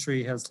once the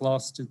tree has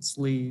lost its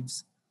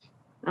leaves.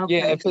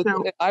 Okay,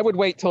 I would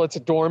wait till it's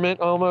dormant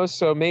almost.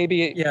 So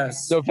maybe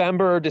Yes.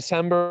 November,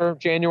 December,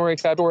 January,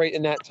 February,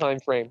 in that time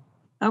frame.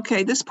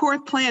 okay, this poor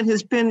plant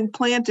has been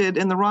planted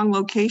in the wrong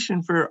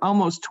location for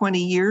almost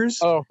 20 years.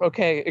 Oh,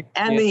 okay.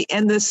 And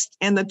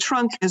the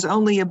trunk is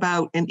only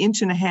about 1.5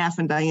 inches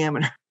in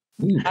diameter.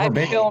 Ooh, I've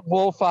killed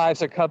wolf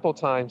eyes a couple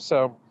times,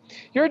 so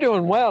you're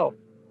doing well.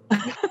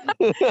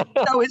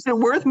 So is it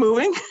worth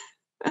moving?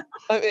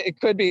 It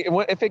could be.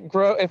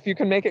 If you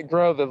can make it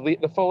grow,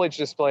 the foliage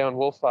display on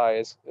wolf eye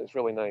is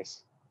really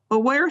nice.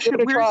 Well, where's Give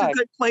it a a try.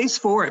 good place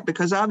for it?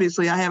 Because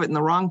obviously I have it in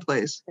the wrong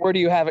place. Where do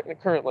you have it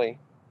currently?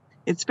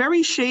 It's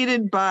very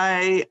shaded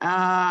by,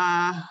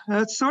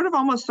 it's sort of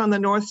almost on the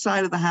north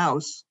side of the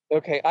house.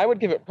 Okay, I would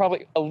give it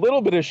probably a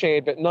little bit of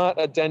shade, but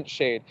not a dense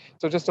shade.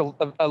 So just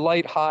a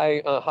light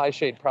high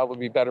shade probably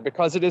be better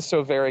because it is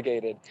so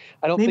variegated.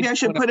 I don't Maybe think I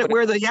should put it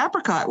where the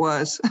apricot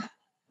was.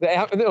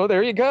 Oh,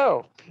 there you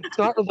go. It's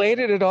not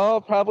related at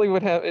all. Probably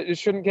would have. It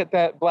shouldn't get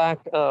that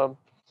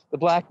the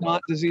black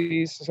knot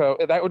disease. So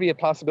that would be a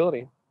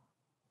possibility.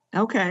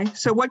 Okay,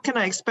 so what can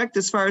I expect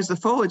as far as the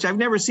foliage? I've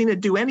never seen it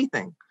do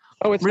anything.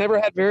 Oh, it's never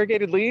had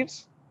variegated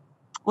leaves?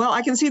 Well,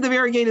 I can see the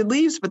variegated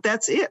leaves, but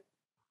that's it.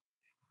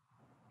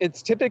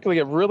 It's typically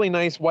a really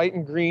nice white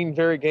and green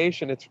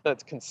variegation.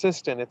 It's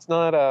consistent. It's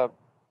not a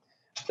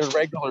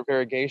irregular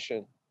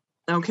variegation.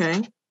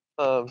 Okay.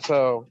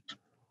 So.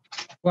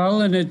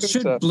 Well, and it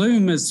should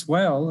bloom as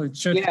well. It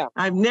should. Yeah.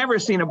 I've never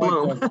seen a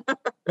bloom.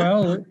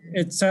 Well,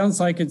 it sounds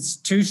like it's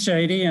too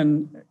shady,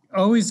 and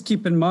always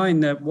keep in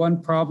mind that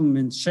one problem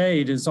in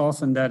shade is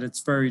often that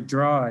it's very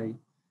dry.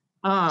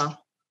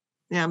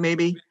 Yeah,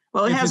 maybe.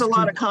 Well, it has a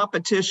lot of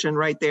competition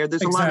right there.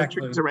 There's a lot of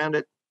trees around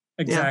it.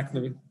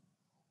 Exactly. Yeah.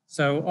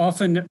 So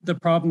often the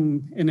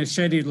problem in a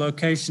shady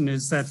location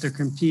is that they're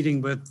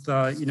competing with,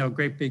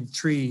 great big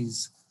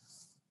trees.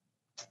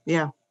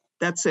 Yeah,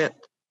 that's it.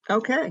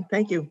 Okay,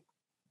 thank you.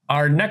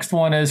 Our next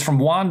one is from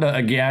Wanda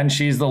again.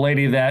 She's the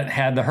lady that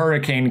had the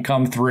hurricane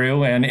come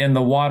through, and in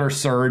the water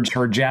surge,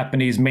 her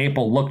Japanese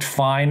maple looked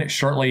fine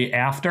shortly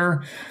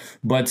after,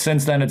 but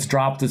since then it's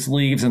dropped its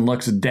leaves and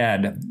looks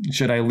dead.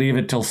 Should I leave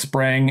it till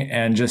spring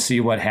and just see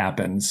what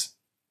happens?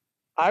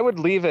 I would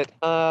leave it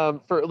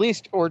for at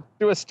least, or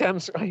do a stem.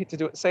 I hate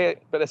to say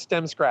it, but a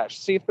stem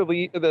scratch. See if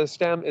the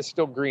stem is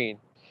still green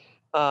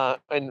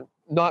and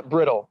not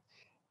brittle.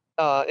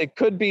 It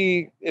could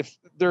be, if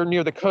they're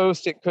near the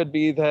coast, it could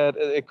be that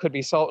it could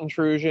be salt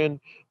intrusion,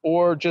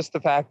 or just the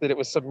fact that it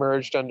was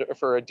submerged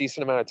for a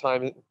decent amount of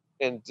time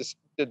and just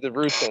did the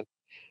roots in.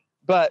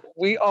 But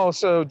we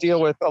also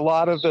deal with a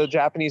lot of the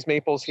Japanese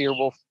maples here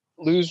will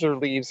lose their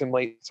leaves in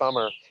late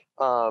summer,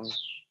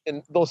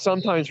 and they'll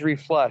sometimes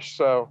reflush.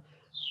 So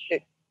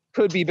it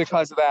could be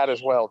because of that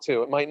as well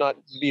too. It might not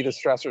be the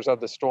stressors of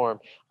the storm.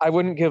 I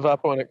wouldn't give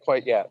up on it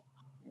quite yet,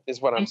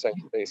 is what I'm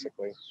saying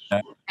basically.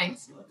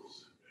 Thanks.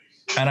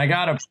 And I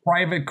got a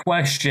private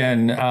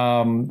question.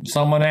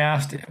 Someone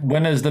asked,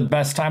 when is the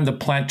best time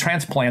to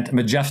transplant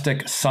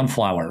majestic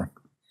sunflower?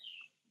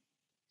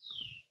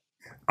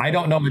 I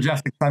don't know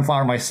majestic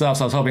sunflower myself,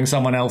 so I was hoping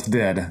someone else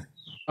did.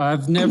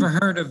 I've never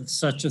heard of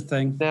such a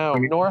thing. No,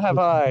 nor have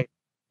I.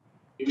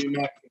 Maybe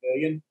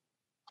Maximilian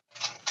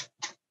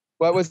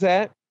What was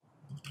that?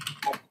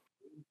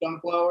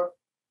 sunflower.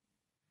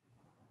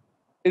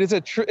 Is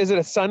it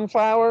a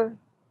sunflower?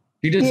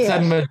 You just Yes.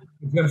 said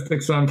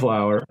majestic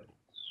sunflower.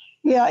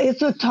 Yeah,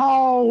 it's a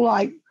tall,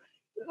 like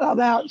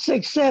about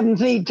 6-7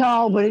 feet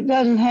tall, but it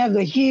doesn't have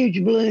the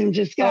huge blooms.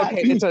 It's got.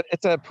 Okay,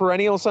 it's a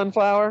perennial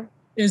sunflower.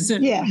 Is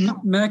it Yeah.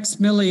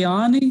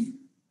 Maximiliani?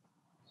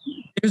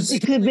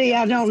 It could be.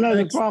 I don't know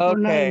the proper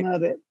name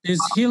of it. Is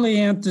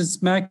Helianthus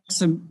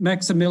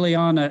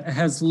maximiliana. It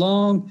has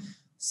long,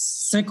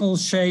 sickle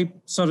shape,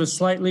 sort of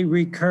slightly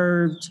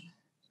recurved,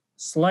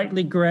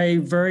 slightly gray,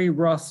 very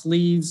rough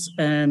leaves,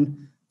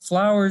 and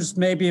flowers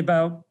maybe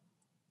about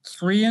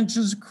 3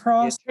 inches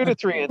across. Yeah, 2 to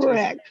 3 inches.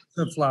 Correct.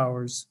 The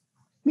flowers.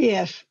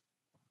 Yes.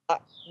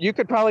 You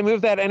could probably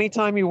move that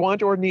anytime you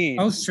want or need.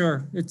 Oh,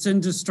 sure. It's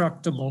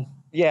indestructible.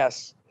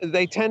 Yes.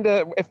 They tend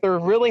to, if they're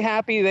really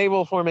happy, they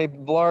will form a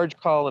large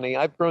colony.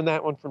 I've grown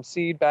that one from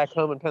seed back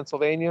home in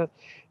Pennsylvania.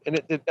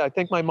 And I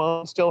think my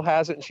mom still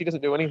has it and she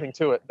doesn't do anything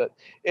to it, but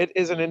it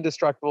is an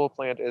indestructible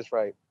plant, is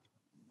right.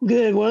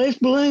 Good. Well, it's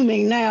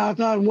blooming now. I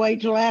thought I'd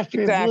wait till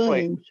after it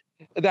blooms.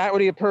 That would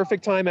be a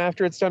perfect time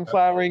after it's done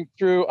flowering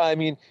through. I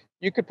mean,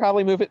 you could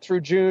probably move it through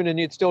June and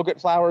you'd still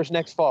get flowers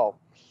next fall,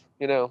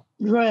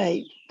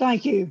 Great.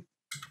 Thank you.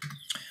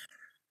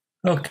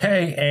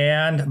 Okay,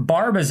 and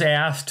Barb has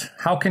asked,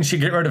 how can she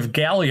get rid of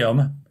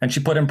gallium, and she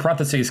put in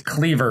parentheses,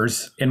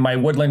 cleavers, in my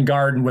woodland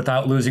garden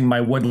without losing my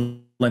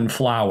woodland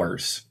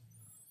flowers?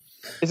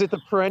 Is it the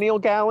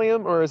perennial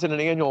gallium or is it an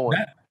annual one?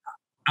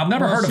 I've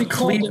never heard of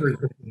cleavers.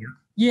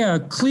 Yeah,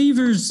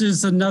 cleavers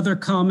is another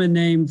common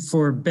name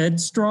for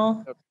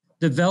bedstraw,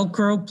 the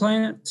Velcro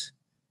plant.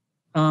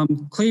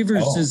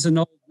 Cleavers is an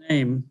old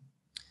name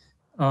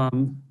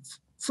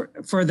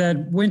for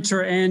that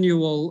winter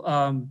annual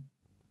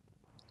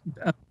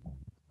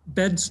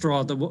bed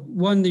straw, the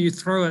one that you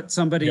throw at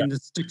somebody Yeah. and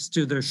it sticks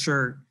to their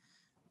shirt.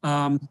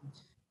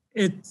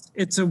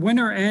 It's a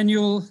winter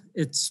annual.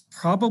 It's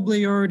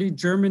probably already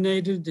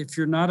germinated. If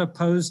you're not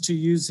opposed to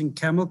using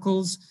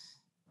chemicals,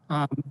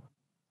 a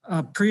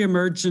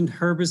pre-emergent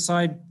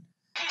herbicide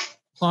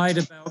applied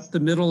about the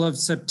middle of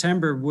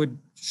September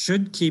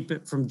should keep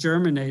it from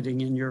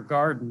germinating in your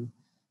garden.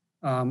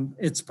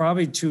 It's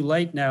probably too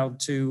late now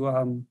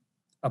to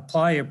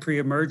apply a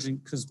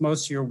pre-emergent because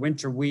most of your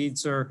winter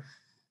weeds are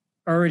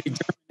already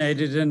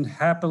germinated and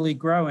happily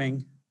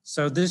growing.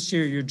 So this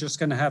year you're just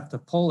going to have to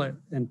pull it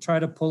and try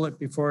to pull it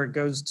before it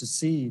goes to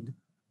seed.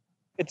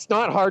 It's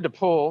not hard to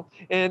pull,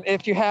 and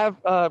if you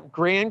have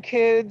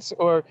grandkids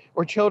or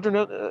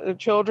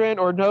children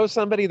or know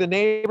somebody, the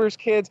neighbor's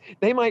kids,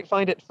 they might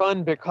find it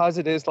fun because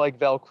it is like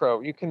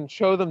Velcro. You can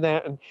show them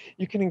that, and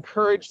you can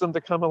encourage them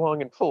to come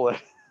along and pull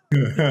it.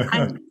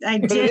 I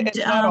But did. it's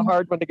not a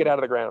hard one to get out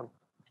of the ground.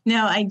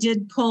 No, I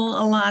did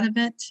pull a lot of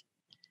it.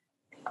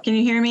 Can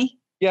you hear me?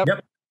 Yep.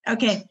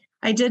 Okay.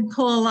 I did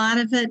pull a lot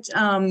of it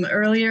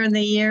earlier in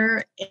the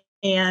year.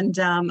 And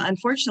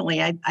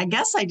unfortunately, I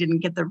guess I didn't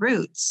get the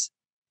roots.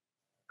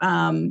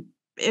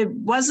 It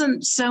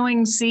wasn't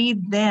sowing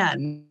seed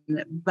then,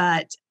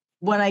 but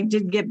when I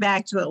did get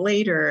back to it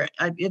later,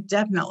 it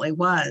definitely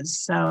was.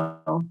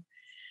 So,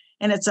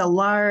 and it's a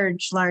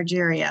large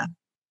area.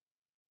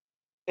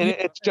 And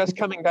it's just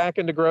coming back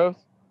into growth?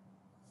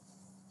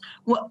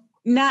 Well,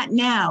 not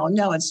now.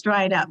 No, it's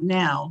dried up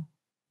now.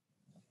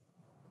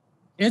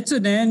 It's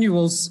an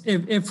annual,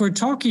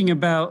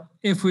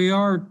 if we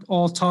are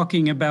all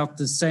talking about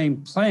the same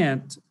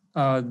plant,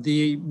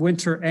 the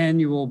winter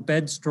annual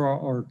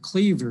bedstraw or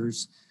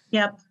cleavers.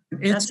 Yep,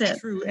 it's that's it.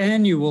 True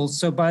annual,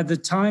 so by the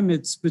time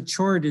it's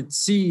matured its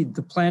seed,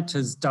 the plant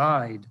has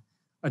died.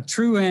 A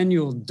true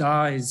annual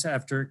dies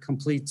after it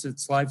completes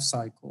its life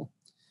cycle.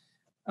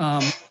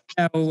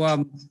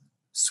 Now,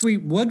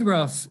 sweet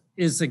woodruff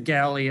is a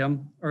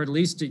gallium, or at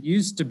least it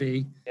used to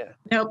be. Yeah.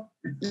 Nope,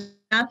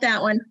 not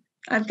that one.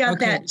 I've got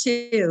that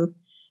too.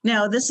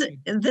 No, this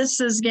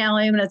is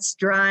gallium and it's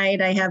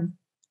dried. I have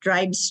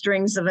dried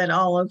strings of it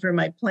all over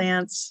my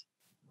plants.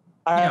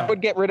 I would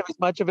get rid of as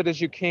much of it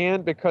as you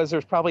can because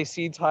there's probably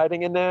seeds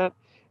hiding in that,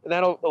 and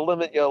that'll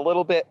limit you a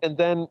little bit. And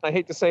then, I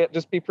hate to say it,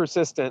 just be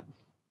persistent.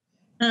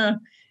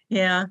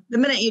 Yeah. The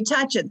minute you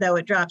touch it, though,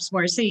 it drops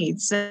more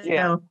seeds. So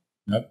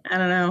Yep. I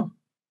don't know.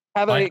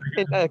 Have a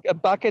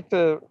bucket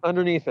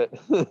underneath it.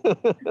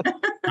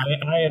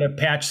 I had a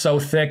patch so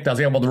thick that I was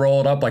able to roll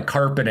it up like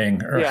carpeting.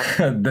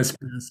 This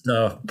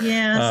stuff.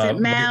 Yes, it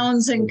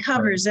mounds and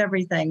covers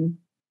everything.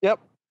 Yep.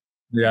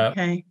 Yeah.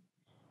 Okay.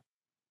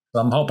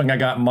 So I'm hoping I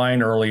got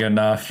mine early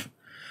enough.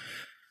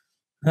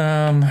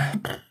 There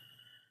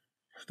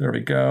we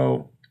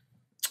go.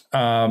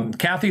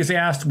 Kathy's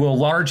asked, will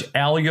large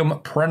allium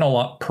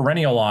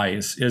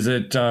perennialize? Is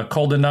it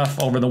cold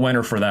enough over the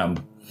winter for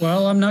them?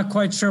 Well, I'm not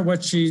quite sure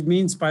what she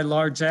means by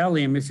large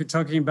allium. If you're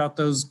talking about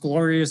those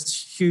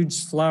glorious,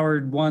 huge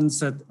flowered ones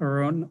that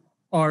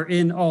are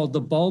in all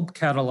the bulb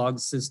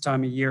catalogs this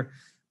time of year,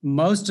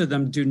 most of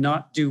them do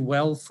not do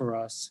well for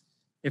us.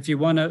 If you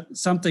want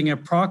something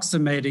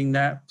approximating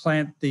that,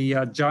 plant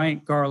the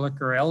giant garlic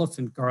or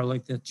elephant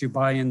garlic that you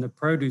buy in the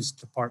produce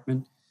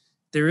department.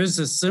 There is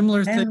a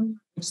similar thing,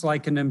 looks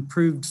like an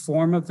improved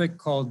form of it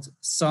called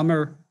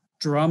summer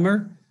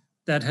drummer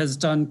that has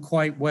done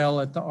quite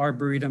well at the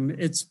Arboretum.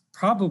 It's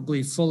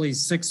probably fully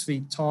 6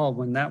 feet tall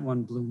when that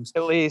one blooms.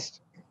 At least.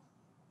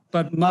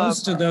 But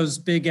most of those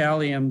big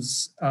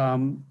alliums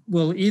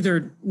will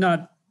either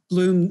not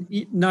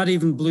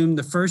even bloom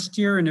the first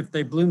year. And if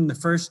they bloom the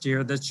first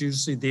year, that's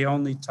usually the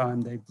only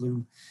time they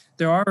bloom.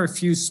 There are a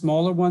few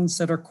smaller ones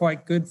that are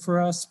quite good for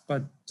us,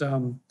 but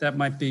that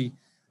might be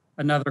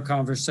another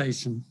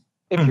conversation.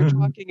 If you're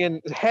talking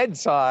in head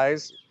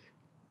size,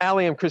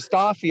 Allium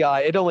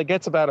Christophii, it only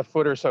gets about a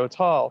foot or so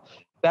tall.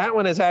 That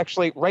one is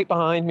actually right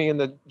behind me in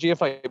the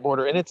geophyte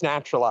border, and it's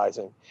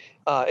naturalizing.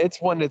 It's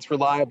one that's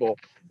reliable.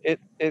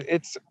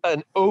 It's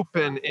an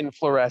open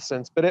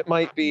inflorescence, but it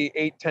might be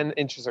 8-10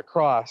 inches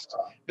across.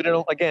 But it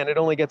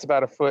only gets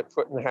about a foot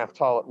and a half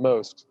tall at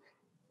most.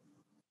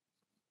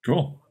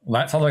 Cool. Well,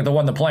 that sounds like the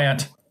one to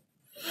plant.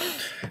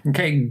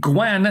 Okay,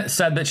 Gwen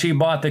said that she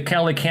bought the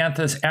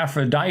Calycanthus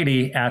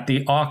Aphrodite at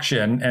the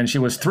auction and she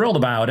was thrilled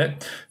about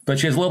it, but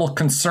she has a little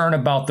concern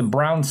about the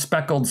brown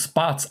speckled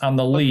spots on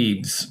the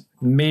leaves.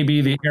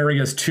 Maybe the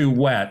area is too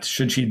wet.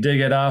 Should she dig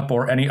it up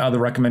or any other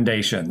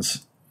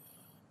recommendations?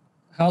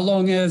 How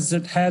long has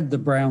it had the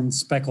brown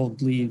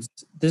speckled leaves?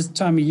 This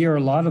time of year,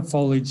 a lot of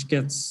foliage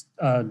gets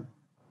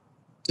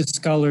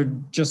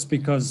discolored just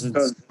because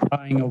it's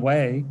dying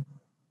away.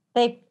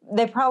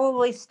 They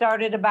probably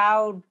started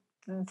about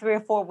 3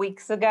 or 4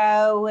 weeks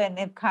ago, and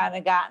they've kind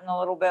of gotten a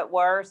little bit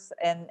worse.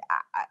 And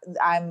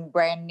I'm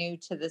brand new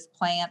to this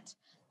plant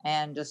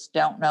and just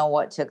don't know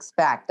what to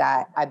expect.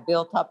 I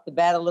built up the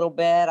bed a little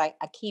bit. I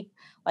keep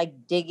like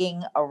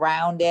digging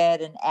around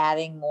it and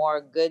adding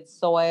more good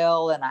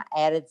soil. And I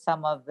added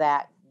some of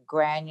that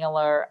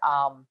granular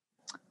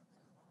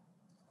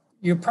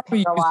You're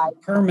probably So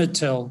using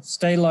permatil,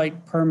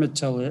 stay-light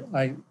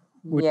permatil,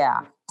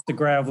 Yeah, the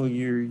gravel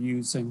you're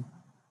using.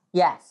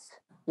 yes,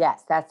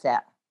 that's it.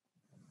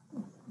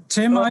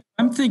 Tim,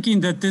 I'm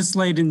thinking that this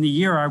late in the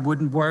year, I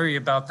wouldn't worry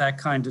about that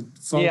kind of.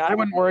 Yeah, I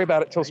wouldn't worry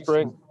about it till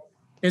spring.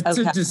 It's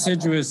Okay. a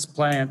deciduous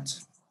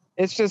plant.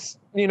 It's just,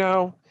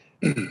 at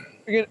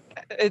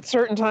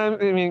certain times,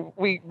 I mean,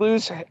 we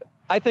lose,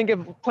 I think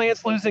of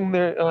plants losing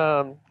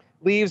their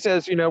leaves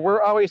as,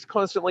 we're always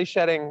constantly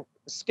shedding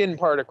skin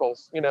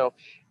particles,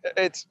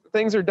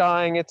 things are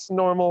dying. It's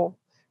normal.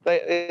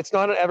 It's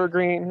not an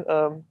evergreen,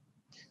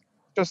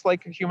 just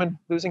like a human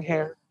losing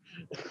hair.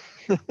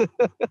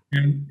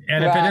 And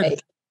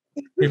Right.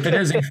 if it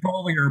is a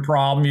foliar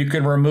problem, you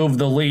can remove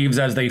the leaves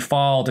as they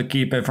fall to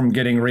keep it from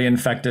getting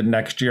reinfected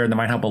next year, and that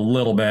might help a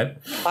little bit.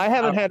 I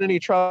haven't had any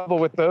trouble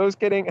with those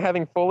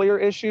having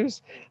foliar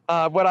issues.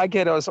 What I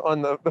get is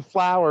on the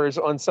flowers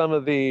on some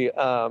of the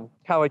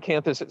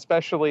Calycanthus,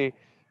 especially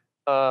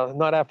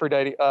not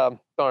Aphrodite,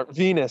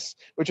 Venus,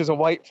 which is a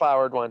white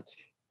flowered one.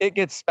 It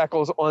gets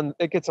speckles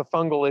it gets a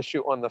fungal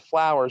issue on the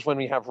flowers when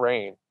we have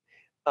rain.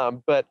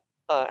 But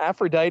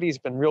Aphrodite's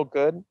been real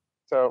good.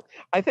 So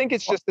I think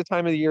it's just the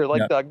time of the year,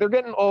 like Doug. They're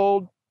getting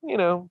old, late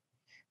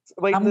I'm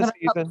in the gonna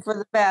season. hope for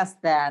the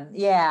best then.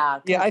 Yeah.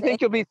 Yeah, I think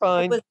you'll be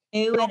fine. It was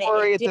new Don't and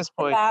worry it at did this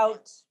point.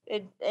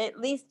 it at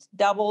least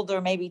doubled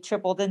or maybe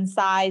tripled in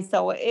size.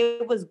 So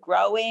it was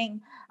growing.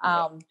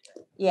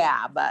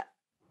 Yeah, but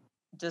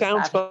just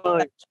Sounds I've had fine.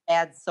 such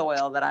bad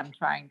soil that I'm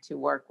trying to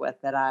work with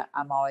that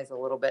I'm always a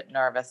little bit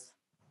nervous.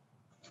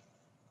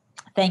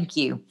 Thank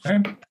you.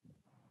 Okay.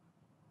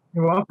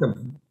 You're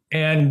welcome.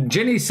 And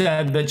Ginny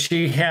said that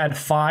she had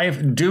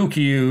 5 Duke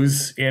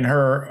U's in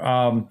her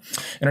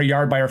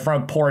yard by her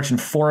front porch, and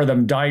 4 of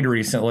them died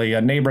recently. A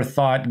neighbor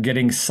thought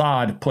getting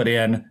sod put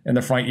in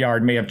the front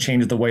yard may have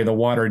changed the way the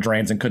water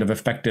drains and could have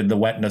affected the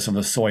wetness of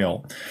the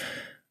soil.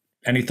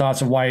 Any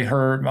thoughts of why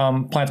her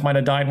plants might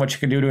have died and what she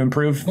could do to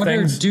improve What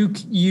things? are Duke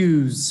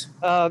U's?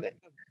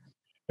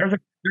 There's a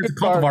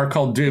cultivar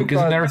called Duke,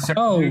 isn't there?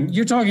 Oh,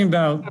 you're talking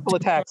about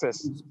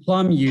Epilotaxis.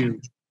 plum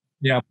U.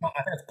 Yeah,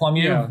 I think it's plum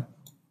U. Yeah.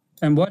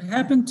 And what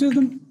happened to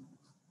them?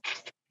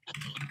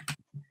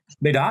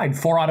 They died.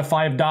 4 out of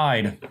 5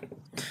 died.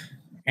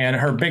 And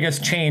her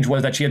biggest change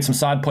was that she had some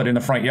sod put in the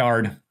front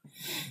yard.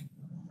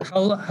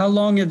 How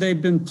long have they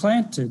been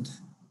planted?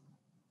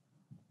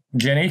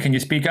 Jenny, can you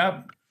speak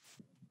up?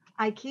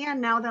 I can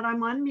now that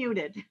I'm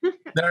unmuted.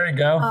 There you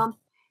go.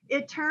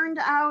 It turned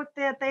out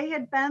that they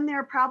had been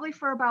there probably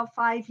for about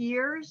 5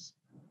 years.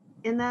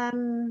 And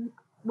then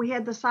we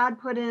had the sod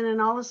put in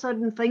and all of a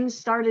sudden things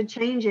started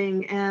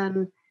changing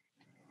and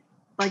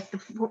like the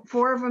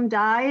 4 of them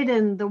died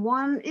and the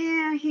one,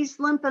 he's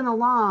limping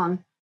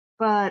along.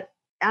 But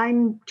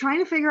I'm trying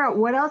to figure out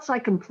what else I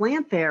can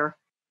plant there.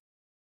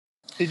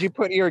 Did you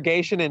put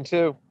irrigation in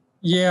too?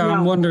 Yeah, No.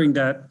 I'm wondering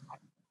that.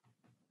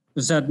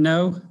 Was that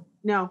no?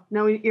 No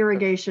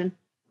irrigation.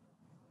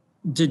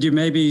 Did you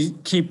maybe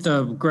keep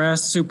the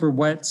grass super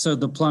wet so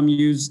the plum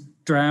U's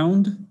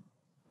drowned?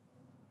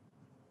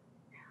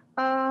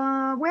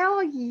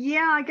 Well,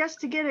 yeah, I guess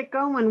to get it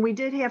going, we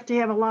did have to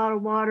have a lot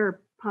of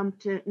water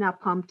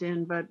not pumped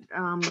in, but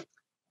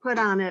put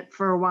on it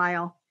for a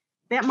while.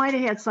 That might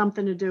have had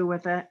something to do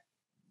with it.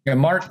 Yeah,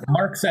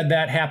 Mark said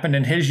that happened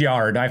in his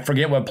yard. I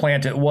forget what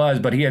plant it was,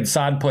 but he had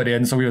sod put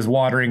in, so he was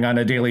watering on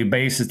a daily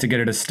basis to get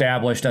it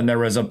established, and there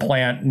was a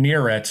plant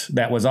near it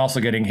that was also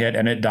getting hit,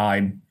 and it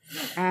died.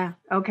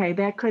 Okay,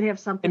 that could have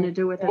something to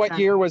do with it. What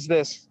year was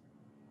this?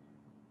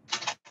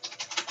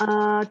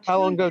 How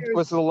long ago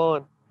was the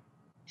lawn?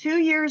 2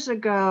 years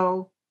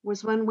ago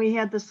was when we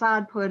had the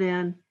sod put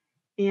in,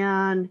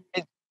 and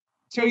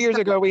 2 years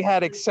ago we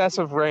had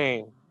excessive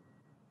rain.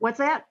 What's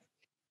that?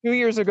 2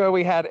 years ago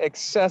we had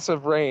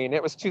excessive rain.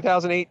 It was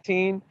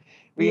 2018.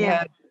 We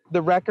had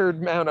the record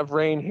amount of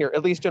rain here,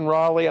 at least in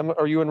Raleigh.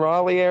 Are you in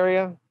Raleigh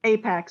area?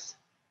 Apex.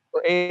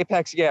 Or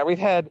Apex, yeah. We've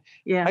had,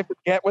 I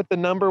forget what the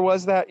number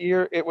was that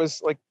year. It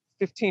was like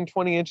 15,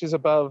 20 inches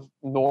above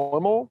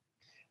normal.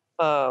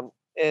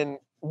 And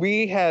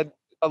we had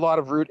a lot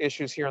of root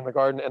issues here in the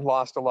garden and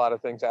lost a lot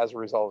of things as a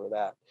result of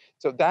that.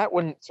 So that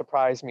wouldn't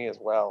surprise me as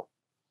well.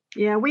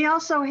 Yeah, we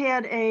also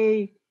had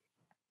a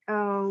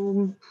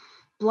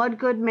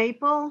Bloodgood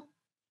maple,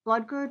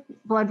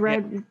 blood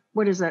red,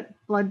 what is it?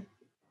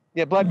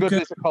 Bloodgood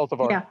is a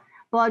cultivar. Yeah,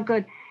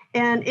 Bloodgood.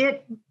 And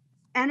it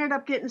ended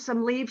up getting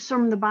some leaves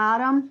from the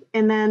bottom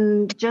and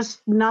then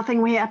just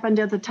nothing happened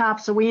at the top.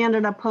 So we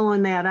ended up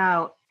pulling that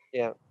out.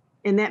 Yeah.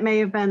 And that may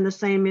have been the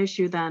same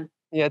issue then.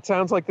 Yeah, it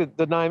sounds like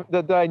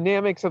the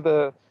dynamics of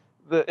the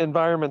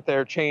environment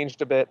there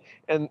changed a bit.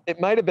 And it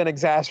might have been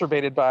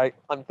exacerbated by,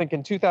 I'm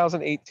thinking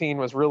 2018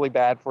 was really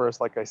bad for us,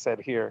 like I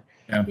said here.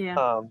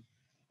 Yeah.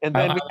 And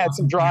then we had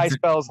some dry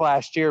spells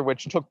last year,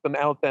 which took them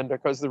out then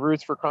because the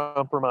roots were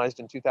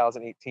compromised in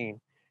 2018.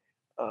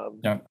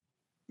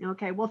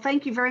 Okay, well,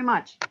 thank you very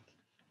much.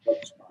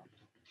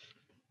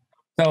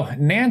 So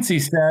Nancy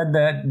said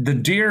that the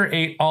deer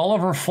ate all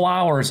of her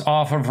flowers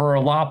off of her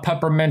La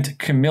Peppermint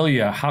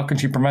Camellia. How can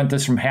she prevent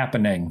this from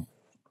happening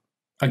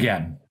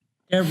again?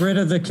 Get rid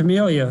of the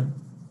camellia.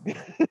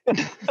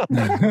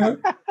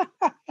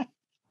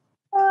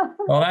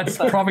 Well, that's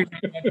probably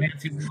what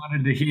Nancy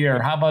wanted to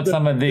hear. How about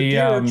some of the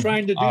deer are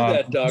trying to do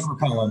that, Doug.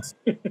 repellents?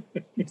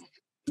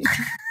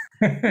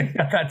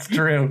 Yeah, that's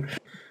true.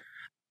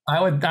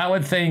 I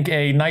would think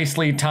a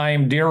nicely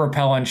timed deer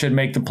repellent should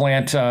make the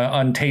plant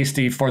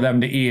untasty for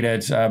them to eat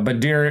it. But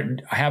deer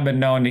have been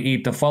known to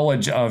eat the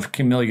foliage of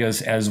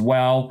camellias as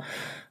well.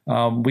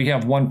 We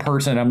have one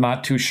person, I'm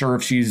not too sure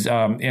if she's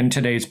in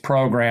today's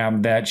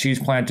program, that she's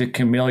planted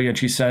camellia, and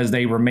she says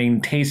they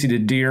remain tasty to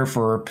deer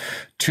for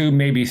 2,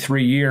 maybe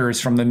 3 years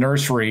from the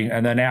nursery.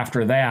 And then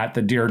after that,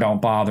 the deer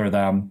don't bother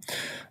them.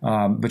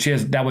 But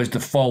that was the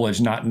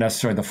foliage, not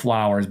necessarily the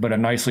flowers, but a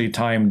nicely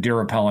timed deer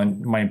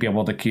repellent might be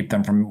able to keep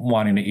them from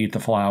wanting to eat the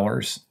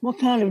flowers. What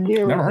kind of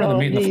deer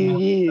repellent do you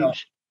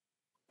use?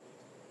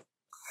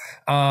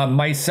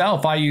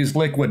 Myself, I use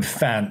liquid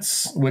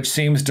fence, which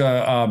seems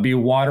to be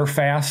water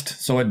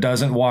fast, so it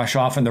doesn't wash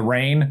off in the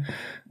rain.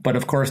 But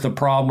of course, the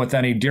problem with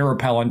any deer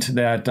repellent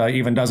that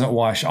even doesn't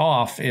wash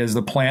off is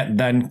the plant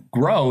then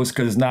grows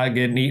because it's not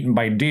getting eaten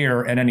by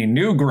deer, and any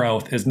new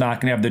growth is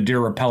not going to have the deer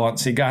repellent.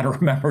 So you got to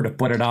remember to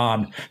put it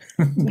on.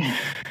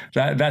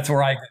 That's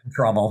where I get in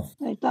trouble.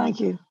 Hey,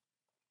 thank you.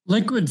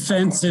 Liquid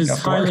fence is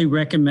highly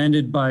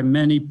recommended by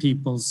many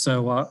people,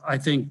 so I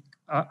think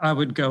I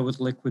would go with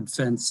liquid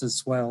fence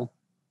as well.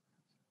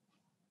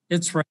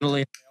 It's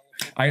readily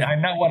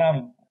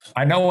available.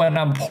 I know when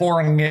I'm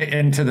pouring it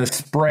into the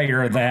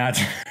sprayer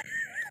that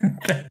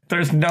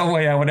there's no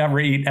way I would ever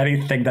eat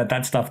anything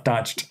that stuff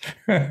touched.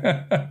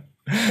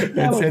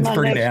 It's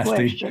pretty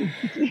nasty.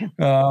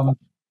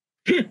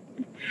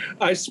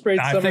 I sprayed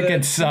some of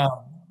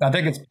that. I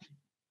think it's.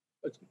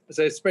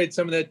 I sprayed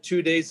some of that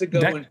 2 days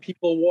ago when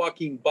people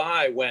walking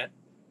by went,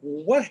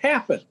 "What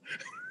happened?"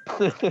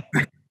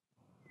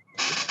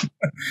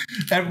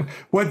 And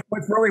what's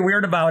really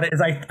weird about it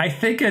is I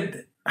think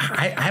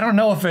I don't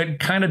know if it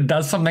kind of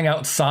does something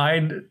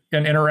outside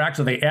and interacts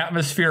with the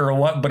atmosphere or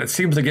what, but it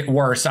seems to get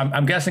worse.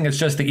 I'm guessing it's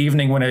just the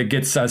evening when it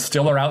gets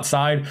stiller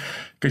outside,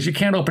 because you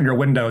can't open your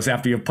windows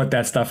after you've put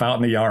that stuff out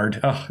in the yard.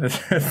 Oh,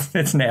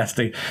 it's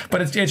nasty,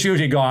 but it's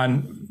usually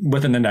gone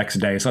within the next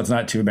day, so it's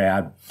not too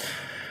bad.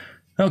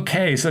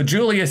 Okay, so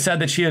Julia said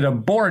that she had a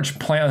borage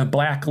plant with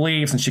black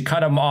leaves and she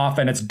cut them off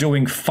and it's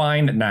doing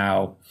fine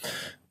now.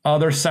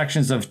 Other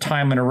sections of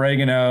thyme and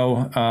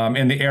oregano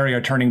in the area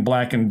are turning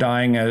black and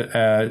dying,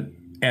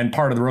 and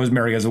part of the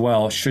rosemary as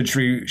well. Should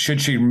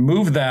she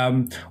remove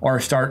them or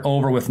start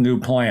over with new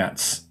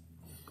plants?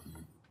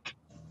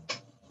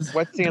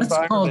 What's the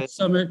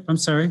environment? I'm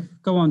sorry.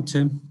 Go on,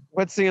 Tim.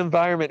 What's the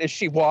environment? Is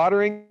she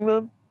watering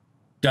them?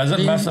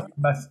 Doesn't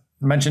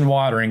mention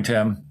watering,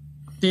 Tim.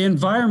 The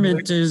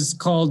environment is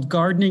called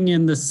gardening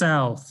in the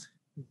South.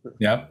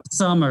 Yep.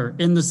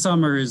 In the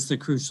summer is the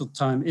crucial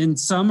time. In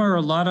summer,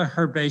 a lot of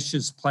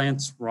herbaceous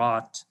plants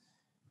rot,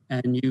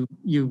 and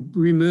you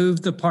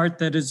remove the part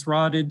that is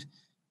rotted.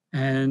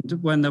 And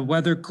when the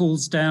weather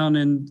cools down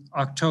in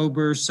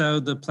October or so,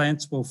 the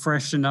plants will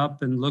freshen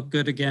up and look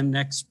good again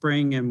next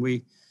spring. And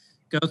we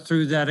go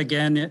through that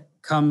again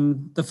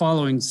come the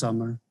following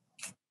summer.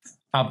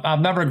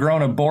 I've never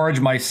grown a borage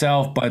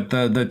myself, but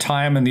the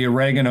thyme and the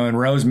oregano and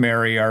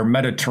rosemary are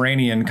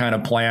Mediterranean kind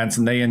of plants,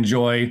 and they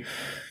enjoy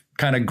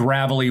kind of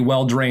gravelly,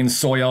 well-drained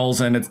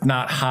soils, and it's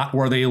not hot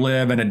where they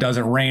live, and it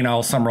doesn't rain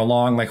all summer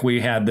long like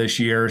we had this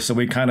year. So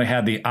we kind of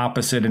had the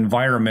opposite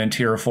environment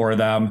here for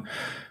them.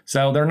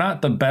 So they're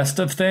not the best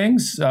of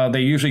things.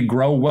 They usually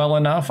grow well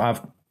enough.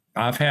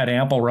 I've had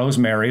ample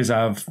rosemaries.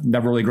 I've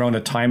never really grown a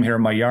thyme here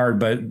in my yard,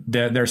 but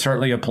they're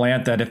certainly a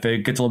plant that if it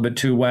gets a little bit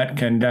too wet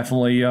can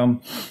definitely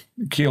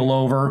keel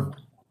over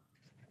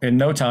in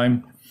no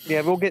time.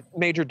 Yeah, we'll get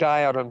major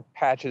die out on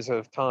patches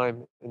of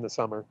thyme in the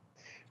summer,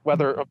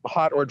 whether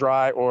hot or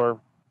dry or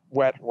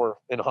wet or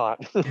in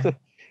hot.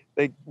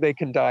 they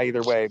can die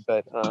either way,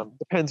 but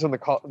depends on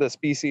the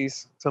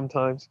species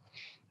sometimes.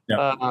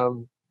 Yeah.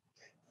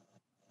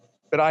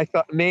 But I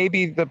thought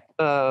maybe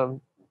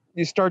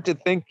you start to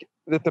think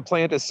that the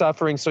plant is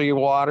suffering, so you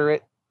water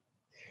it,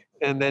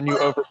 and then you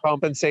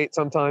overcompensate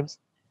sometimes.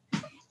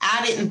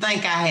 I didn't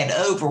think I had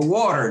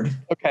overwatered.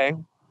 Okay.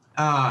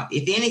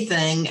 If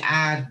anything,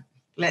 I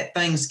let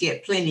things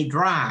get plenty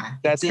dry.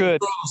 That's good.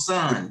 Full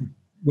sun.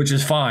 Which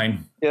is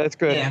fine. Yeah, that's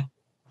good. Yeah.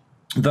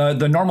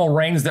 The normal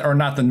rains that are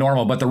not the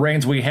normal, but the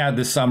rains we had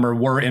this summer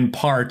were in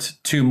part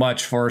too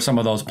much for some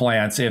of those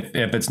plants if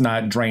it's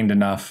not drained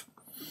enough.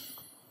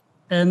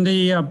 And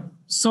the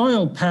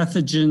soil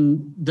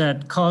pathogen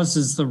that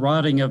causes the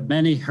rotting of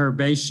many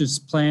herbaceous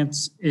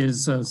plants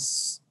is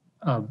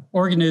a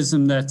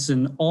organism that's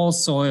in all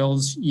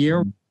soils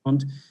year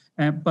round,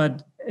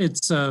 but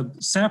it's a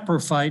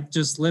saprophyte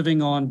just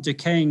living on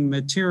decaying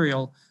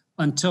material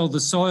until the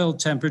soil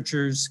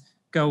temperatures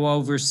go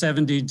over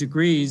 70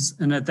 degrees.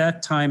 And at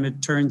that time,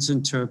 it turns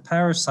into a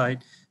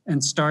parasite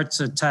and starts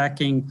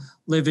attacking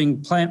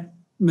living plant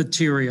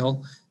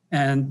material.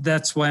 And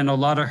that's when a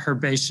lot of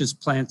herbaceous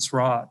plants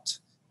rot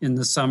in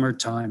the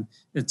summertime.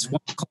 It's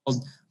one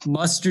called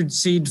mustard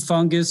seed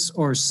fungus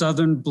or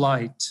southern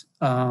blight.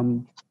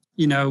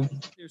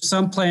 there's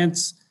some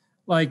plants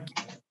like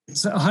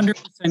it's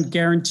 100%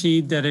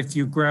 guaranteed that if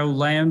you grow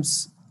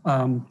lamb's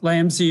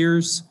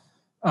ears,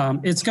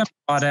 it's going to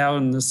rot out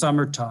in the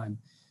summertime.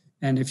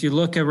 And if you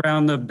look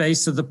around the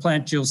base of the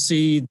plant, you'll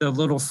see the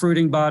little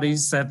fruiting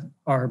bodies that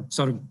are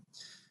sort of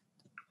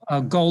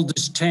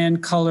goldish tan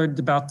colored,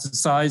 about the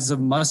size of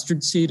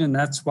mustard seed, and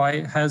that's why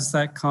it has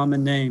that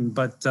common name.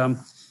 But,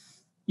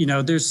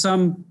 there's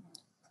some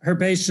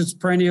herbaceous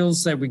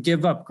perennials that we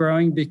give up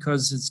growing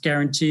because it's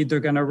guaranteed they're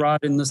going to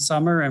rot in the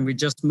summer, and we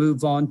just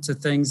move on to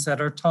things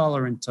that are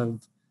tolerant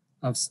of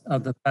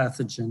the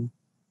pathogen.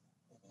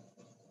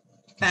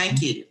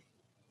 Thank you.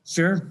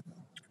 Sure.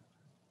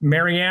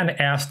 Marianne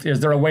asked, is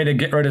there a way to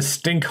get rid of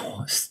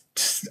stinkhorn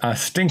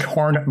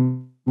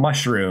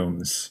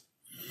mushrooms?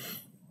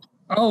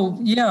 Oh,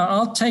 yeah,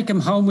 I'll take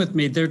them home with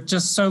me. They're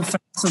just so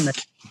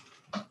fascinating.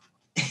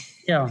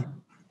 Yeah.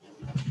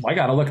 I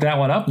got to look that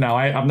one up now.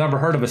 I've never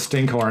heard of a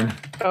stinkhorn.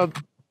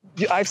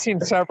 I've seen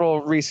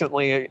several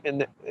recently,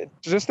 and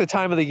just the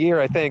time of the year,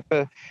 I think.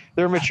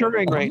 They're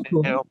maturing right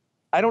now.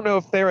 I don't know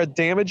if they're a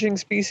damaging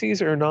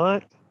species or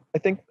not. I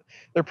think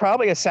they're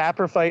probably a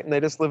saprophyte and they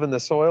just live in the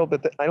soil,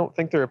 but I don't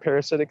think they're a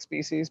parasitic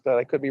species, but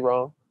I could be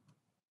wrong.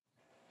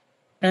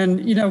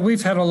 And,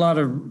 we've had a lot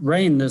of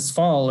rain this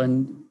fall,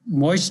 and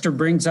moisture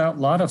brings out a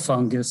lot of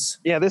fungus.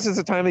 Yeah, this is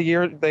the time of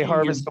year they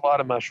harvest a lot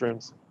of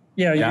mushrooms.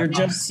 Yeah, you're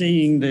just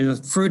seeing the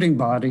fruiting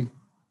body.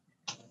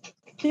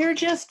 They're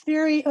just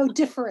very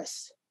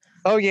odoriferous.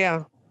 Oh,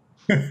 yeah.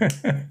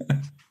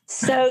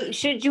 So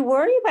should you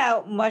worry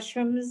about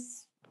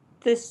mushrooms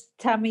this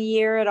time of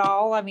year at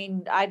all? I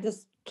mean, I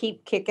just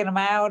keep kicking them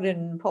out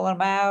and pulling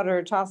them out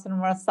or tossing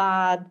them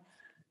aside.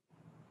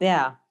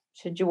 Yeah.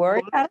 Should you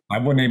worry about it? I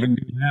wouldn't even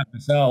do that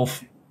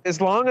myself. As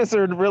long as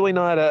they're really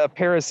not a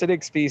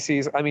parasitic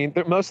species, I mean,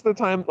 most of the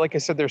time, like I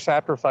said, they're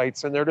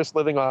saprophytes and they're just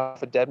living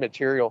off of dead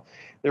material.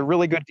 They're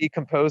really good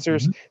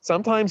decomposers. Mm-hmm.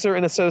 Sometimes they're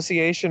in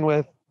association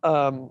with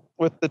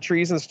the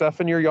trees and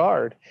stuff in your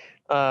yard,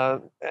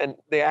 and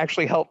they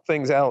actually help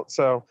things out.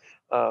 So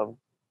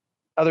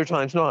other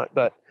times not,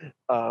 but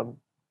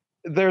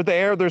they're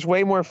there. There's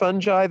way more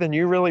fungi than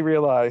you really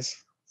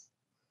realize.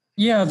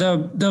 Yeah,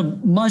 the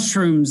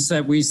mushrooms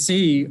that we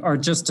see are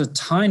just a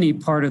tiny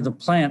part of the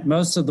plant.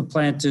 Most of the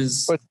plant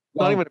is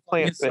not even a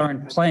plant.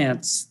 Aren't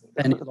plants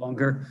any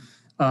longer.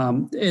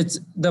 It's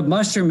the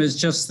mushroom is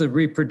just the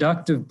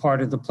reproductive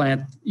part of the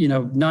plant.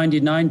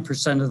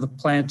 99% of the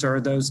plant are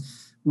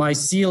those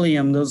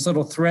mycelium, those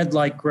little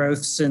thread-like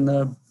growths in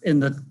the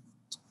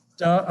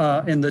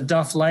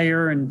duff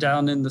layer and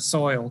down in the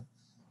soil,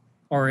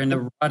 or in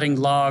a rotting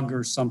log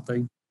or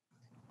something.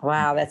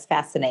 Wow, that's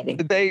fascinating.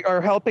 They are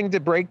helping to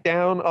break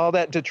down all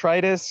that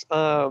detritus.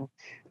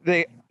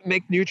 They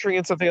make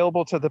nutrients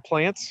available to the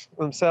plants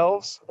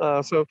themselves.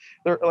 So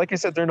they're, like I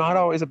said, they're not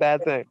always a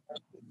bad thing.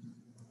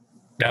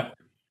 Yep,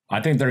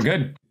 I think they're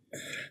good.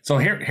 So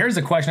here's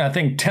a question I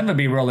think Tim would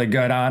be really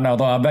good on,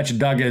 although I bet you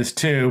Doug is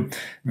too.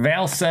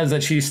 Val says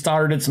that she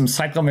started some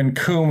cyclamen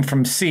coum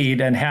from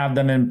seed and have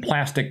them in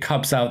plastic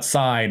cups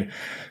outside.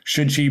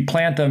 Should she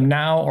plant them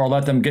now or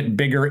let them get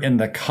bigger in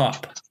the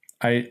cup?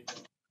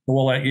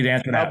 We'll let you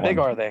answer that one. How big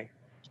are they?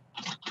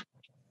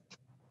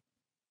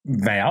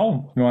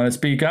 Val, you want to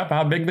speak up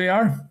how big they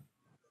are?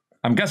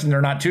 I'm guessing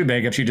they're not too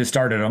big if she just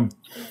started them.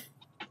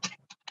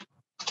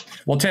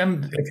 Well,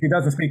 Tim, if he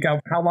doesn't speak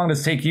out, how long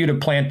does it take you to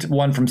plant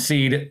one from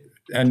seed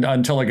and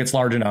until it gets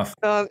large enough?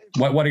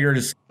 What are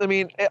yours? I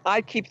mean,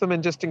 I keep them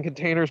in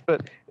containers,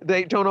 but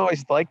they don't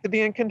always like to be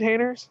in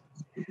containers.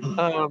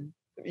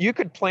 You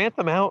could plant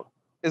them out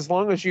as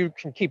long as you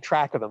can keep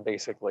track of them,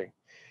 basically.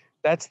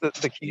 That's the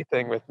key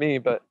thing with me.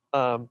 But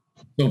so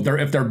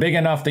if they're big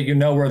enough that you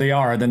know where they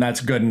are, then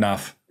that's good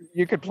enough.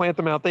 You could plant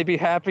them out. They'd be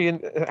happy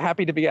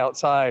to be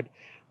outside.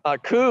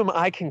 Coum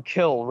I can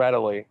kill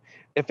readily.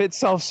 If it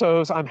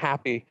self-sows, I'm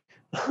happy.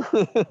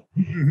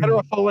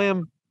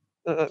 Heterophyllum,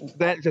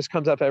 that just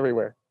comes up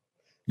everywhere.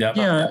 Yep.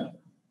 Yeah,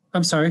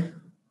 I'm sorry.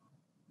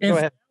 If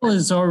Val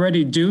is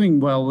already doing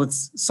well with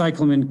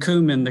cyclamen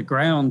coum in the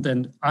ground,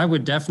 then I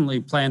would definitely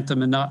plant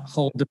them and not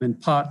hold them in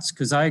pots,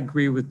 because I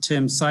agree with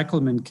Tim,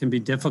 cyclamen can be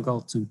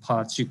difficult in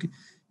pots.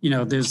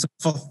 There's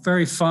a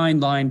very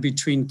fine line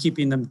between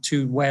keeping them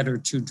too wet or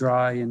too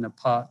dry in a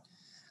pot.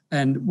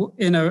 And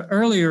in an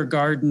earlier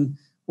garden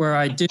where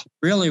I did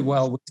really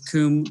well with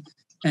coum,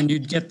 and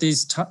you'd get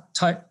these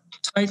tight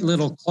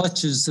little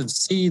clutches of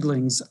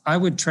seedlings, I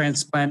would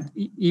transplant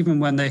even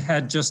when they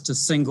had just a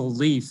single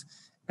leaf,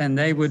 and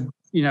they would,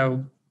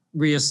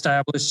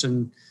 reestablish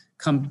and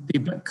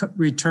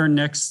return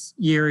next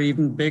year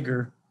even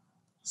bigger.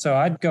 So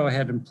I'd go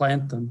ahead and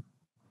plant them.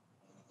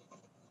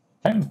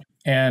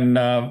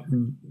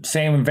 And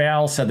same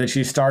Val said that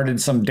she started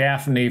some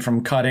Daphne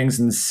from cuttings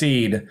and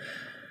seed.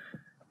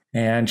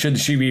 And should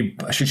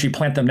she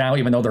plant them now,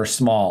 even though they're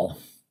small?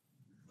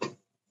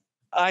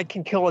 I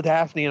can kill a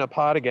Daphne in a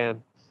pot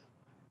again.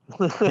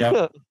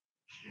 Yep.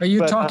 Are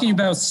you talking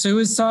about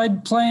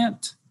suicide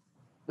plant?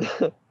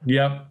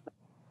 Yep.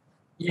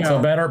 Yeah. So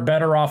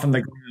better off in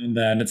the ground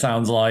then, it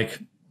sounds like.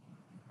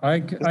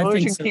 As long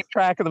as you can keep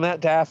track of them, that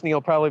Daphne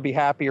will probably be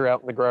happier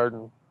out in the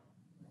garden.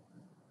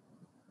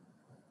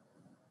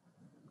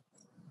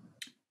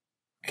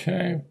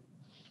 Okay.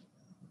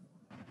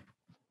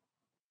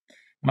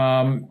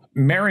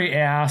 Mary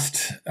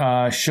asked,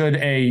 should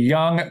a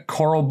young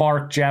coral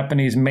bark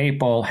Japanese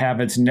maple have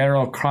its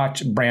narrow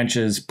crotch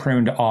branches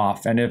pruned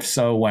off? And if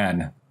so,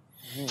 when?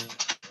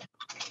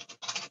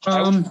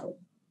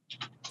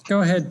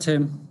 Go ahead,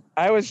 Tim.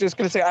 I was just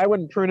going to say I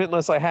wouldn't prune it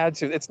unless I had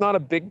to. It's not a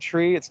big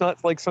tree. It's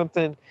not like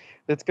something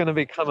that's going to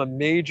become a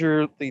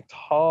majorly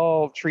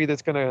tall tree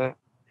that's going to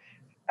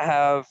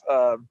have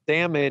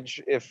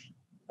damage if,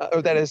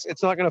 or that is,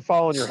 it's not going to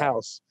fall on your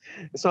house.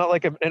 It's not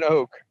like an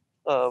oak.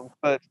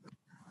 But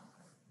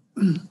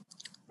I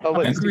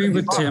agree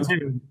with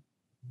Tim.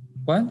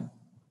 What?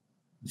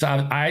 So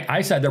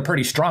I said they're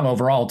pretty strong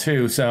overall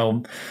too.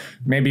 So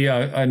maybe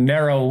a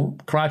narrow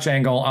crotch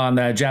angle on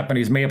that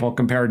Japanese maple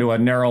compared to a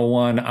narrow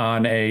one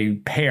on a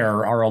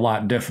pear are a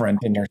lot different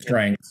in their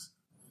strengths.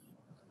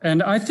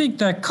 And I think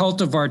that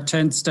cultivar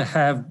tends to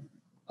have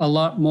a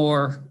lot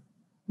more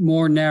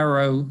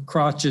narrow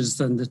crotches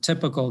than the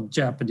typical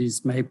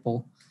Japanese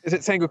maple. Is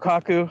it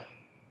Sengokaku?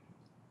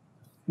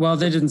 Well,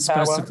 they didn't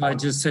specify,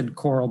 just said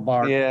coral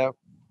bark. Yeah.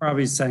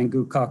 Probably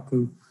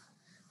Sengokaku.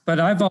 But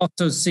I've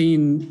also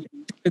seen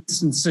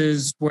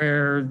instances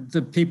where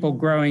the people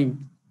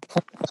growing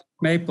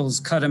maples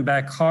cut them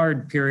back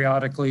hard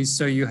periodically.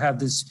 So you have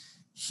this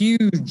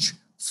huge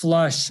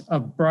flush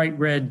of bright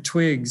red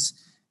twigs.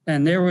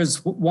 And there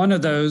was one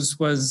of those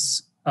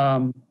was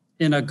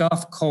in a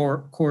golf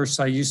course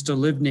I used to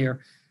live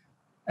near.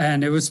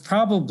 And it was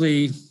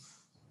probably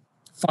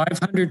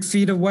 500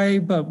 feet away.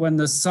 But when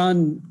the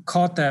sun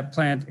caught that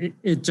plant,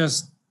 it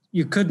just,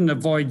 you couldn't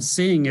avoid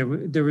seeing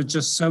it. There were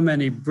just so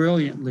many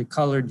brilliantly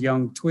colored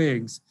young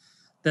twigs.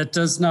 That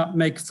does not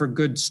make for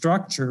good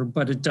structure,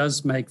 but it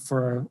does make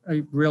for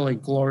a really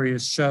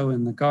glorious show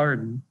in the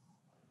garden.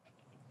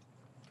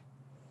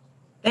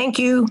 Thank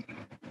you.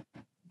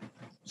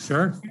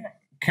 Sure.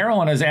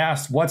 Carolyn has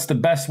asked, what's the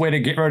best way to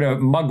get rid of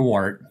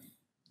mugwort?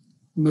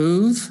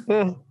 Move.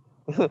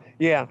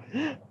 Yeah.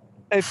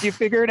 If you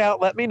figure it out,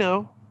 let me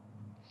know.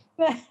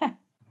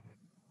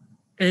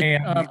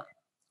 Herbicides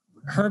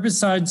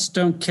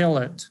don't kill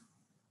it.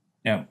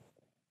 Yeah.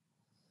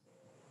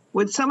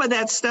 Would some of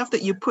that stuff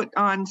that you put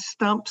on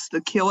stumps to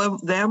kill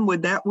them,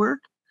 would that work?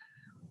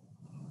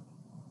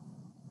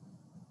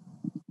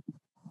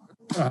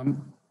 I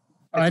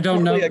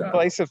don't know. A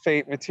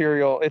glyphosate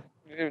material.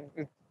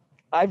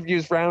 I've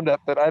used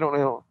Roundup, but I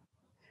don't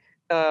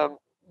know.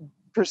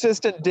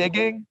 Persistent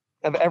digging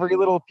of every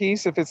little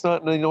piece, if it's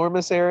not an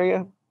enormous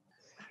area.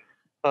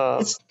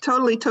 It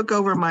totally took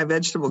over my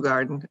vegetable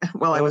garden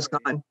while I was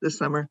gone this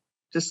summer.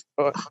 Just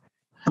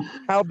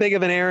how big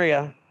of an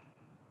area?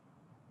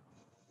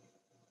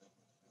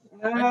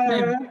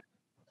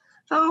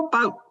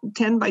 About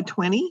 10 by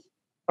 20.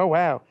 Oh,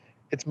 wow.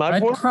 It's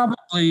mugwort?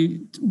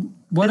 Probably.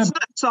 It's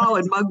not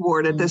solid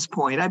mugwort at this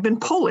point. I've been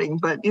pulling,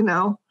 but you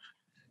know.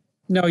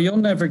 No, you'll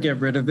never get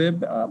rid of it.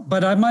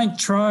 But I might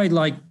try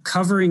like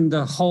covering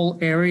the whole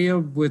area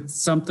with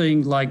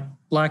something like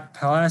black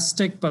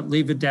plastic, but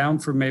leave it down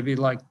for maybe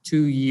like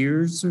 2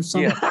 years or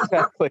something. Yeah,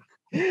 exactly.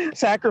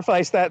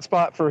 Sacrifice that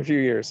spot for a few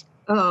years.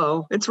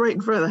 Oh, it's right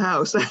in front of the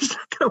house. That's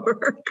not going to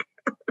work.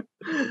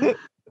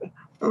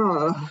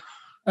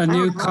 A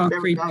new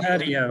concrete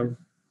patio.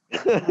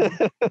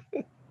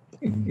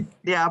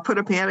 Yeah, I'll put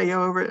a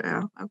patio over it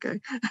now. Okay.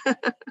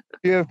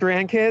 You have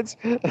grandkids?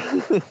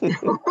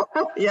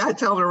 Yeah, I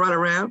tell them to run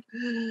around.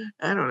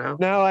 I don't know.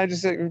 No, I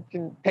just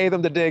can pay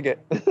them to dig it.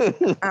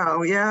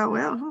 Oh, yeah,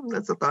 well,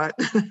 that's a thought.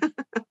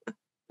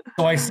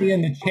 So I see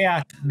in the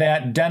chat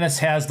that Dennis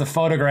has the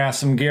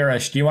photographs from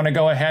Garish. Do you want to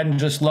go ahead and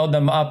just load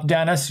them up,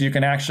 Dennis? You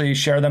can actually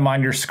share them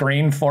on your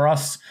screen for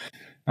us.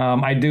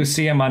 I do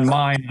see them on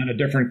mine on a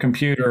different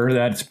computer.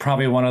 That's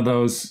probably one of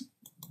those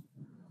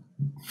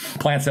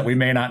plants that we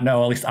may not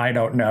know. At least I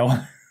don't know.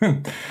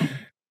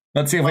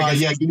 Let's see if we can.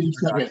 Yeah, give me a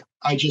second.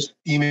 I just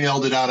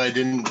emailed it out. I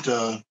didn't.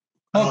 I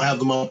don't have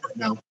them up right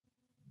now.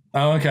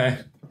 Oh, okay.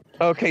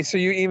 Okay, so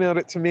you emailed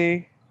it to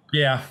me.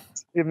 Yeah.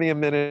 Give me a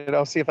minute.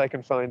 I'll see if I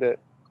can find it.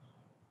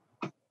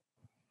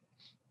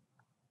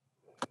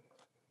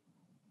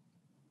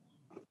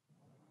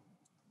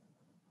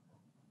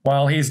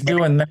 While he's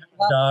doing that,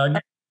 Doug,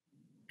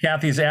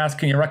 Kathy's asked,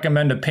 can you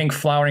recommend a pink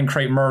flowering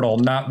crepe myrtle,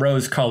 not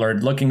rose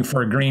colored, looking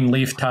for a green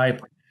leaf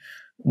type?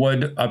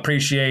 Would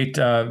appreciate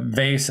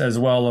vase as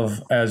well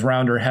as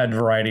rounder head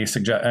variety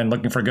and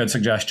looking for good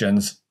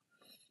suggestions.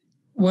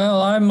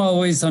 Well, I'm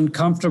always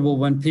uncomfortable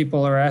when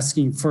people are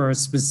asking for a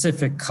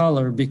specific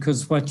color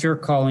because what you're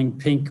calling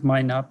pink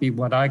might not be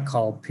what I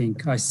call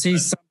pink. I see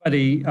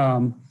somebody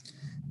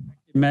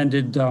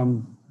recommended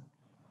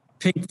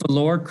pink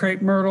velour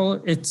crepe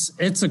myrtle.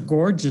 It's a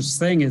gorgeous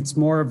thing. It's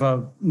more of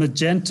a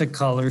magenta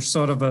color,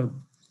 sort of a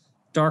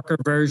darker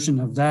version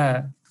of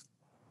that.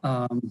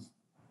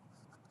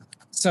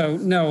 So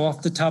no,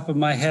 off the top of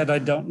my head, I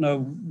don't know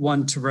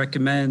one to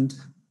recommend.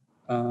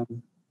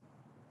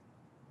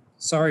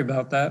 Sorry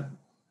about that.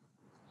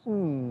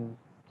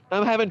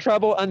 I'm having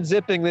trouble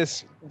unzipping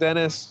this,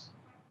 Dennis.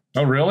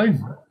 Oh, really?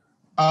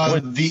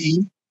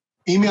 The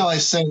email I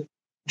sent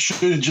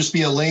should just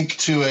be a link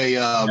to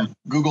a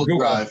Google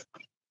Drive.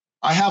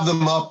 I have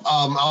them up.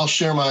 I'll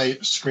share my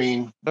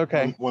screen.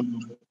 Okay. One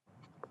moment.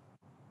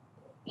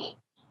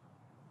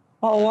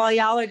 Well, while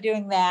y'all are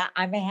doing that,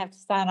 I may have to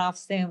sign off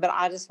soon, but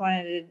I just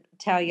wanted to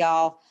tell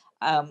y'all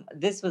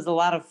this was a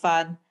lot of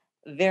fun,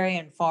 very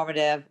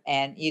informative,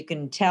 and you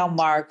can tell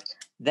Mark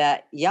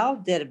that y'all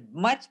did a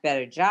much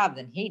better job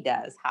than he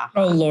does.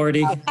 Oh,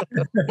 Lordy. Cut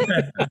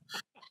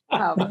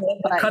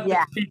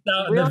the piece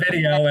out in the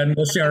video and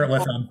we'll share it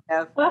with them.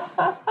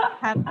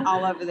 Kind of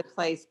all over the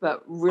place,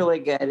 but really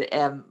good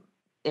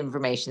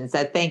information.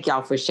 So thank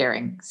y'all for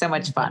sharing. So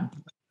much fun.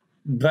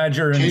 Glad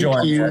you're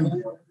enjoying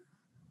it.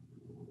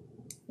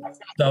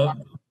 So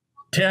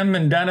Tim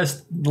and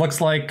Dennis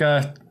looks like,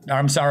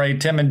 I'm sorry,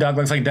 Tim and Doug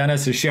looks like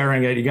Dennis is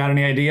sharing it. You got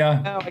any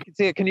idea? No, I can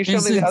see it. Can you show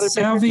Is me the it other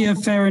Salvia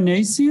picture?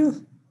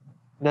 farinaceae?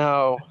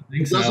 No.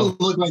 It doesn't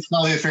look like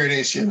Salvia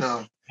farinaceea,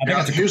 no.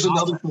 Here's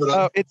another photo.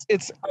 Oh, it's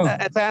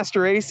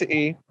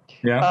Asteraceae.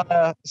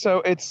 Yeah.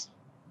 So it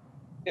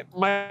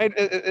might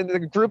in the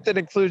group that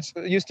includes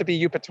used to be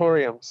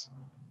Eupatoriums.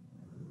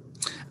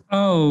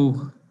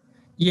 Oh,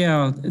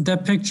 yeah,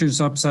 that picture's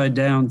upside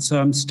down,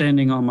 so I'm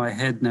standing on my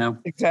head now.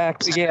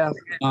 Exactly. Yeah.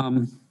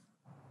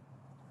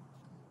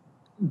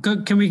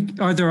 Good.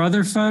 Are there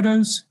other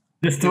photos?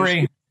 Just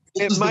three.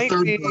 It might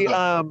be.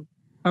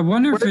 I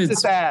wonder if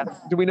it's at.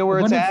 Do we know where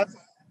it's at?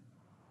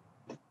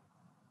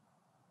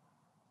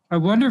 I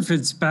wonder if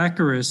it's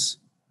Baccharis.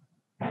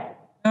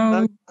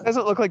 No. It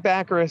doesn't look like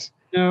Baccharis.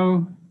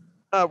 No.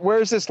 Where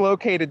is this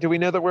located? Do we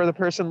know that where the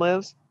person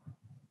lives?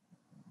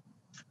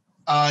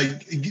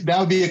 That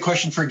would be a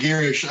question for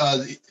Girish.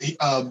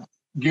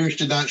 Girish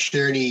did not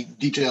share any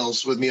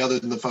details with me other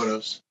than the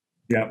photos.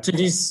 Yeah. Did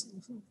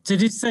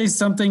he say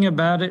something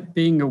about it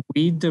being a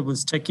weed that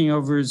was taking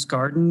over his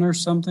garden or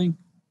something?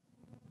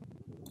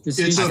 It's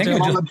a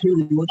volunteer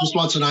who just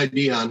wants an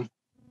ID on.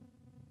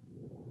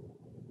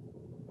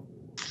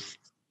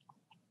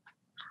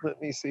 Let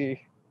me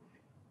see.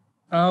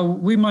 We'll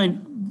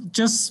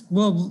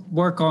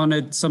work on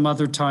it some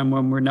other time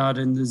when we're not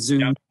in the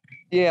Zoom.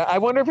 Yeah, I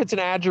wonder if it's an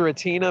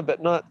Ageratina,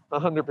 but not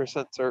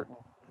 100% certain.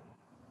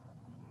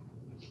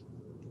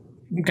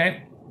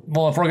 Okay.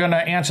 Well, if we're going to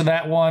answer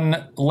that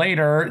one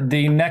later,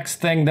 the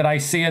next thing that I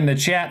see in the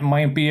chat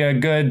might be a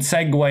good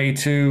segue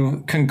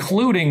to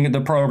concluding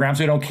the program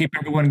so we don't keep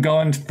everyone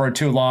going for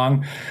too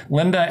long.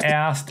 Linda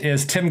asked,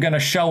 is Tim going to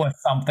show us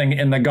something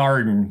in the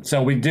garden?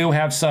 So we do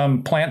have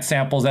some plant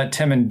samples that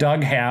Tim and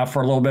Doug have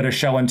for a little bit of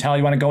show and tell.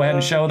 You want to go ahead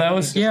and show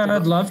those? Yeah,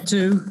 I'd love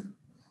to.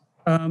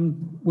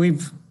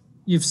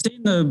 You've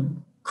seen the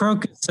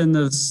crocus and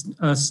the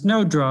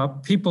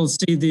snowdrop. People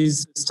see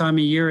these this time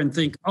of year and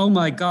think, oh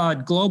my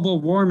God, global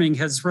warming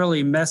has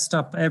really messed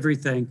up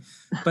everything.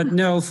 But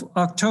no,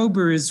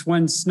 October is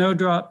when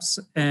snowdrops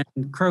and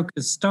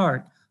crocus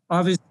start.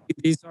 Obviously,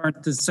 these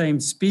aren't the same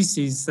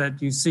species that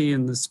you see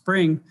in the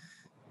spring,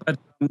 but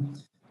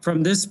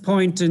from this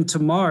point into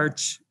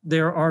March,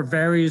 there are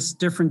various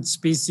different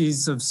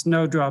species of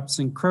snowdrops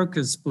and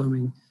crocus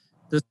blooming.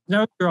 The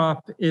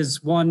snowdrop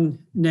is one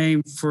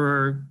name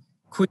for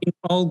Queen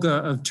Olga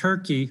of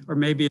Turkey, or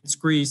maybe it's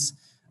Greece.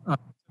 So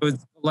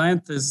it's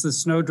Galanthus. The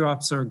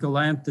snowdrops are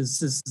Galanthus.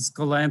 This is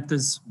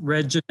Galanthus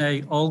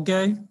reginae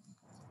Olgae.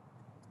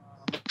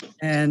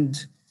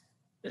 And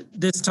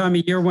this time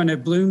of year when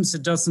it blooms,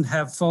 it doesn't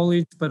have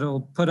foliage, but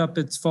it'll put up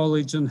its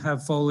foliage and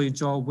have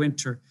foliage all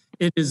winter.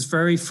 It is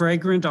very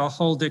fragrant. I'll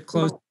hold it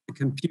close to the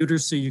computer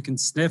so you can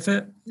sniff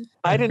it.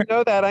 I didn't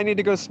know that. I need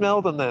to go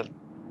smell them then.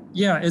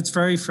 Yeah, it's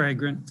very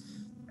fragrant.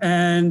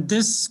 And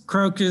this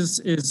crocus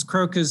is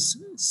Crocus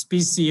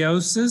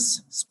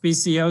speciosus,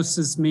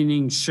 speciosus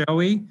meaning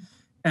showy.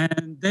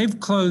 And they've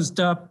closed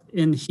up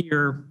in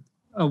here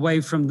away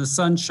from the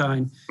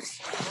sunshine,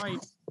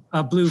 bright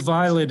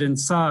blue-violet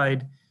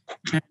inside.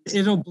 And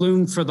it'll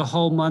bloom for the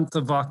whole month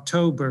of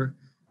October.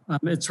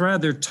 It's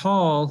rather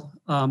tall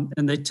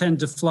and they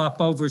tend to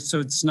flop over, so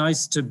it's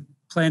nice to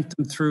plant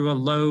them through a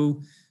low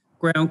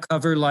ground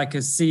cover like a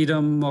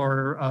sedum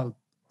or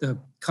the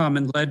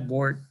common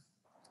leadwort.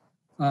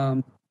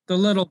 The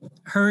little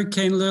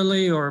hurricane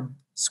lily or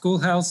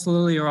schoolhouse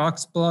lily or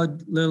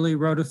oxblood lily,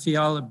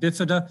 Rhodophylla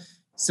bifida,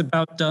 it's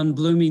about done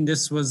blooming.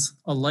 This was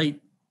a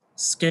late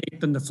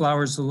scape and the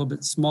flower's a little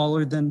bit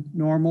smaller than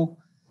normal.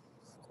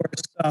 Of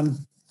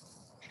course,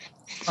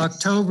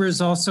 October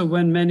is also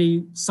when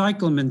many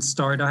cyclamens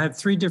start. I have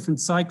 3 different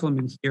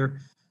cyclamens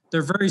here.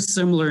 They're very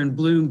similar in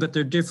bloom, but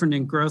they're different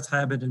in growth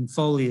habit and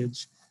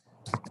foliage.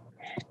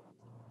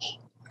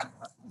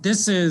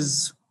 This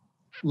is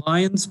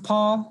lion's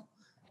paw.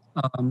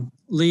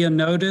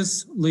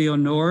 Leonotus,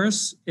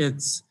 Leonorus.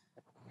 It's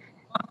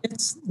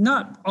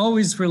not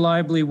always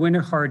reliably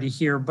winter hardy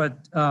here,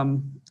 but a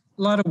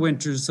lot of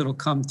winters it'll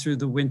come through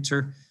the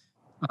winter.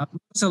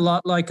 It's a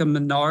lot like a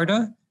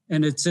Monarda,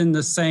 and it's in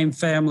the same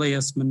family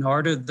as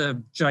Monarda,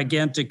 the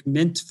gigantic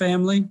mint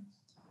family.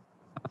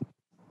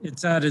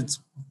 It's at its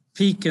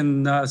peak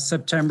in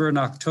September and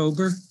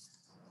October.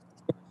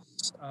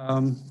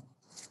 Um,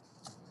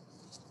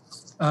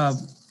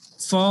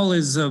 Fall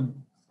is a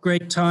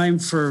great time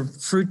for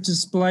fruit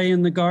display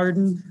in the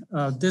garden.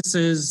 This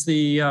is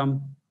the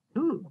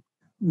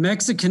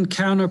Mexican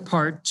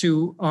counterpart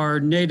to our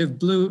native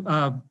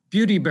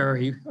beauty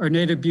berry. Our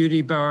native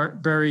beauty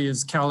berry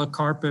is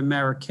Calocarpa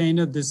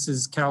americana. This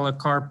is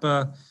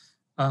Calocarpa,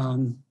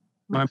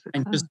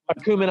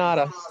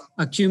 acuminata.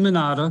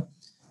 Acuminata.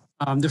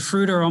 The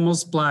fruit are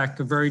almost black,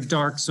 a very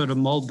dark sort of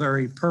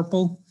mulberry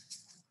purple.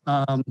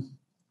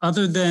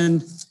 Other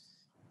than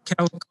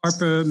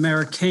Calocarpa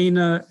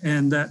americana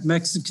and that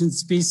Mexican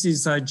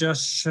species I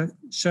just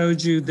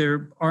showed you,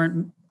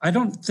 I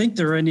don't think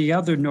there are any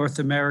other North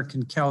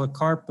American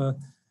Calocarpa,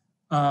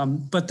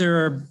 but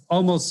there are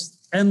almost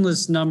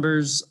endless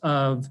numbers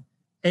of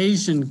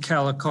Asian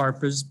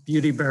Calocarpas,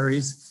 beauty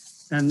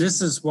berries. And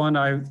this is one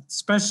I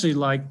especially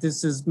like.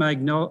 This is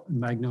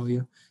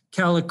Magnolia,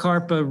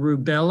 Calocarpa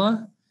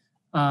rubella.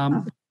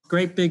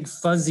 Great big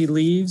fuzzy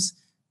leaves.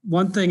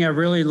 One thing I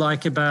really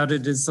like about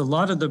it is a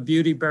lot of the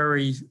beauty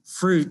berry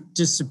fruit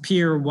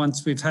disappear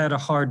once we've had a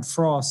hard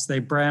frost. They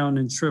brown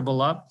and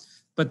shrivel up.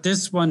 But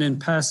this one in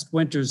past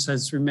winters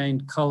has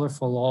remained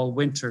colorful all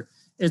winter.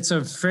 It's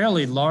a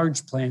fairly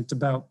large plant,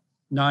 about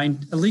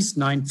at least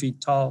 9 feet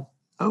tall.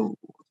 Oh.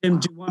 Tim,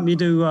 do you want me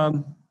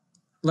to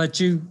let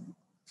you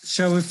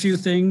show a few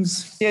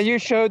things? Yeah, you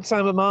showed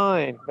some of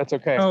mine. That's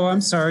okay. Oh,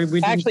 I'm sorry.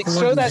 We didn't actually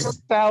show that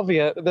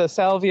salvia, the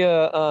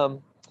salvia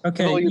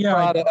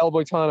Volucrata El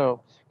Boitano,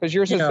 because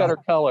yours has better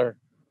color.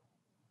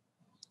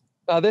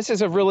 This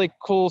is a really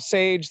cool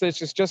sage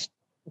that's just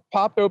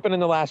popped open in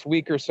the last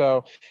week or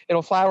so.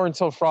 It'll flower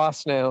until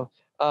frost now.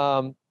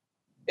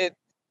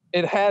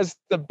 It has,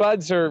 the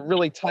buds are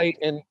really tight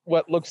in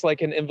what looks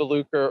like an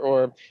involucre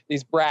or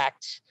these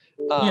bracts.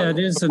 Yeah, it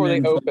is before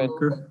an they open.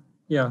 involucre.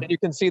 Yeah. And you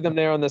can see them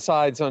there on the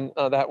sides on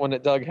that one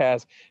that Doug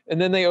has.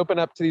 And then they open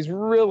up to these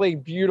really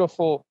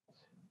beautiful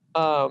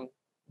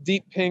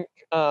deep pink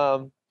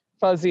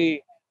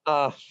fuzzy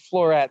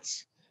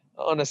florets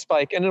on a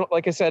spike. And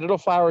like I said, it'll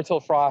flower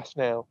till frost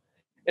now.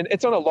 And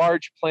it's on a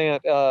large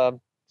plant,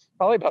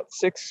 probably about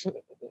 6,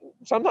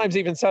 sometimes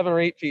even 7 or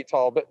 8 feet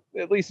tall, but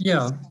at least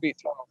 6 feet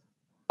tall.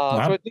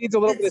 So it needs a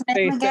little bit of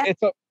space.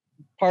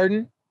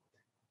 Pardon?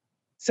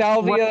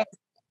 Salvia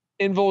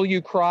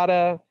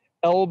involucrata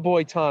El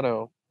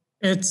Boitano.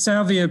 It's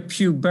Salvia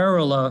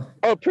puberula.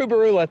 Oh,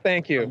 puberula,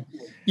 thank you.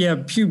 Yeah,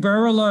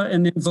 puberula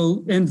and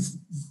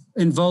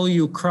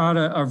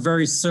involucrata are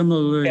very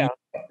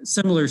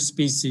similar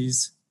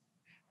species.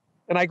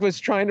 And I was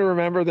trying to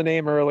remember the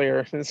name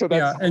earlier, so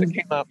that's what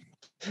came up.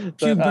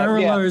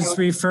 Puberula is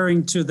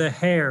referring to the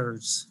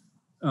hairs.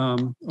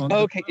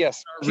 Okay,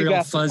 yes.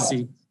 Real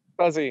fuzzy.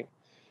 Fuzzy.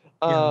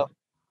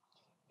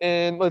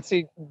 And let's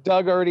see,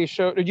 Doug already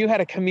showed, you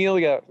had a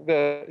camellia.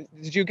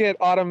 Did you get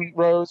autumn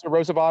rose or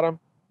rose of autumn?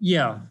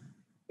 Yeah.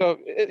 So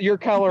your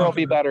color will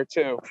be better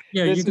too.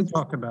 Yeah, you can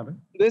talk about it.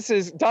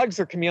 Doug's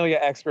a camellia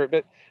expert,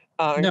 but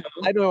I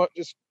know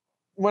just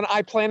when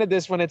I planted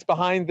this, when it's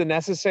behind the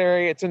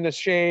necessary, it's in the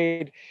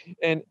shade,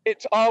 and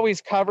it's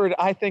always covered,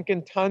 I think,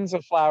 in tons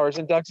of flowers.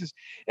 And Doug says,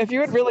 if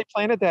you had really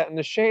planted that in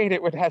the shade,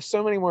 it would have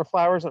so many more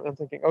flowers. And I'm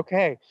thinking,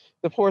 okay,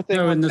 the poor thing.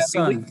 No, in the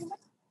sun.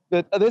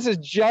 But this is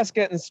just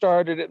getting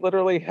started. It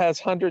literally has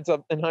hundreds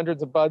of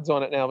buds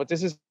on it now. But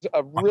this is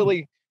a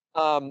really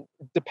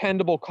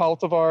dependable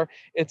cultivar.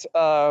 It's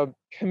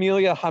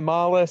Camellia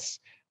hymalis,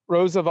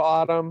 rose of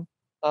autumn.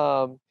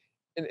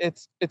 And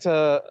it's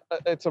a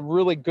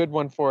really good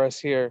one for us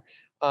here,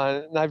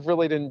 and I've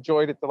really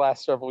enjoyed it the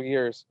last several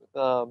years.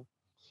 A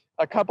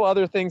couple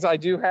other things I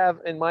do have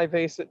in my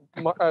vase that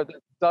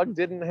Doug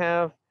didn't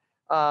have.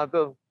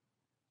 The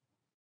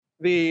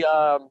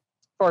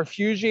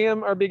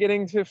Farfusium are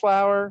beginning to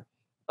flower.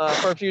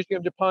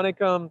 Farfusium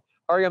japonicum,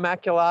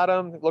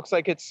 Aureomaculatum. It looks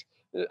like it's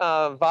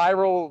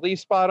viral leaf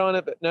spot on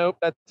it, but nope,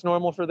 that's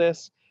normal for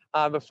this.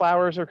 The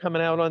flowers are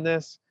coming out on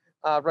this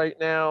right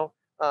now.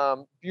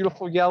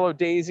 Beautiful yellow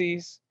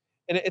daisies,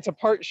 and it's a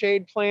part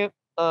shade plant.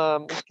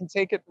 You can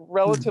take it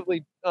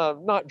relatively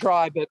not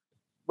dry, but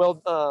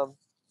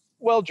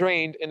well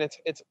drained, and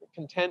it's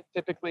content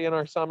typically in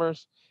our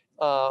summers.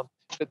 But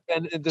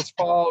then in this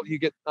fall, you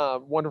get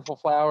wonderful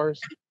flowers.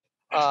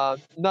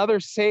 Another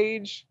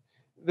sage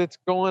that's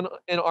going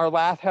in our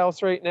lath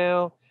house right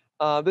now.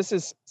 This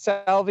is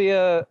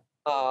Salvia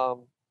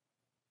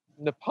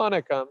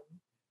niponicum,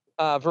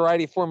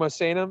 variety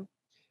Formosanum.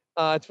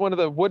 It's one of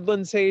the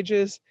woodland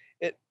sages.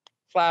 It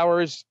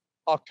flowers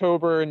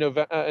October and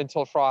November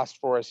until frost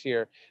for us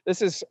here.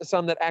 This is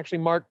some that actually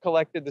Mark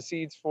collected the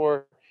seeds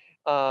for,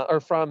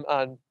 or from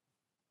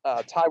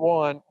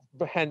Taiwan,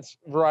 hence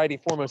variety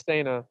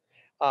Formosana.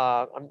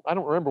 I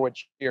don't remember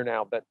which year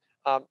now, but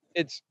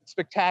it's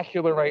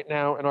spectacular right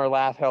now in our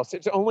lath house.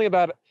 It's only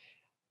about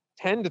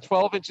 10 to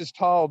 12 inches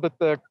tall, but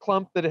the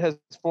clump that it has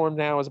formed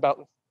now is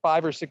about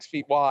 5 or 6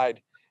 feet wide.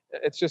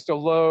 It's just a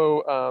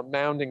low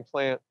mounding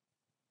plant.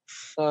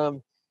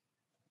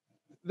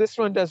 This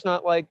one does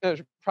not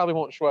probably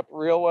won't show up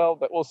real well,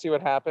 but we'll see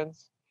what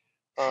happens.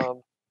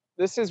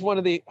 This is one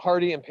of the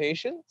hardy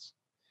impatiens.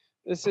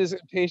 This is a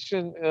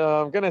patient,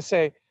 I'm going to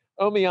say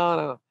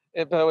Omiana,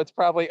 but it's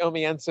probably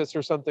Omiensis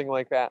or something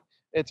like that.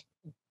 It's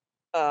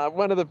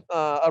one of the,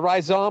 a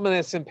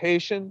rhizomatous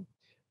impatient.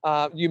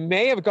 You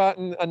may have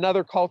gotten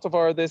another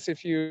cultivar of this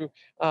if you,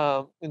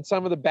 in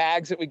some of the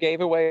bags that we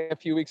gave away a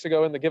few weeks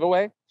ago in the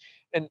giveaway.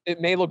 And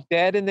it may look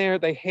dead in there.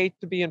 They hate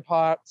to be in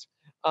pots,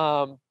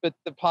 but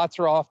the pots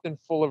are often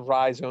full of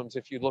rhizomes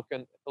if you look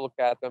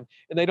at them.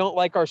 And they don't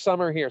like our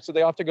summer here, so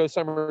they often go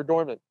summer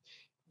dormant.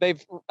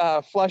 They've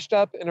flushed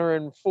up and are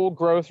in full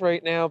growth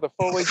right now. The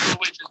foliage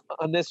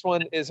on this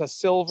one is a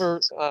silver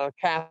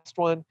cast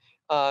one,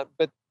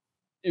 but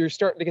you're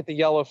starting to get the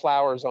yellow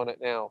flowers on it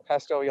now,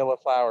 pastel yellow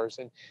flowers.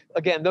 And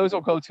again, those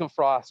will go to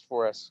frost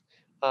for us.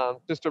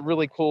 Just a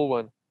really cool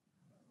one.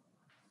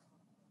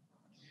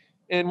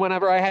 And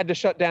whenever I had to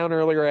shut down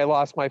earlier, I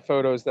lost my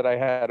photos that I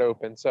had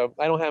open. So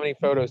I don't have any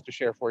photos to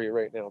share for you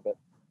right now. But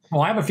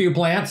well, I have a few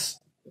plants.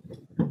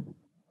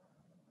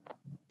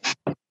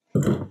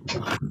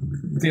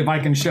 See if I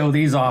can show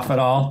these off at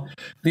all.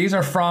 These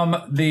are from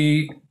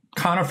the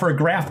conifer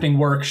grafting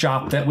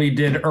workshop that we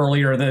did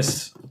earlier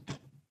this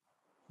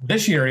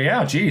year.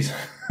 Yeah, geez.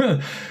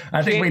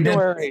 I think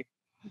January. We did.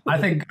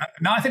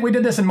 I think we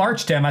did this in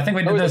March, Tim. I think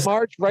we did this in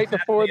March, right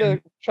before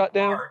the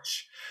shutdown.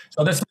 March.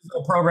 So this is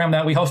a program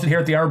that we hosted here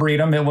at the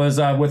Arboretum. It was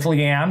with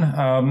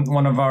Leanne,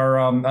 one of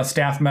our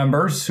staff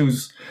members,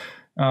 who's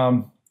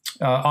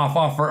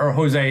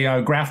who's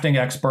a grafting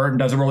expert and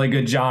does a really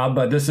good job.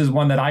 But this is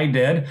one that I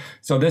did.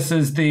 So this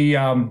is the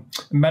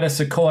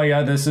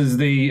Metasequoia. This is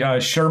the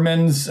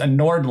Sherman's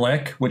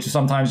Nordlicht, which is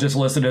sometimes just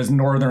listed as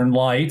Northern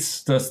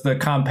Lights. That's the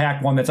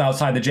compact one that's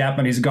outside the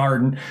Japanese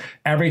garden.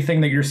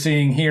 Everything that you're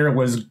seeing here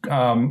was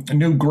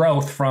new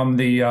growth from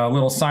the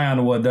little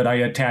scion wood that I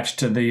attached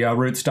to the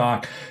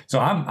rootstock. So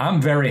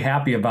I'm very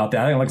happy about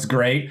that. I think it looks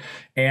great.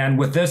 And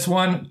with this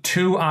one,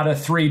 2 out of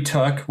 3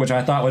 took, which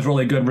I thought was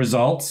really good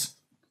results.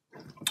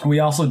 We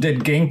also did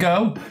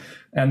ginkgo,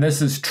 and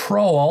this is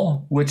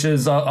troll, which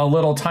is a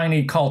little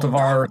tiny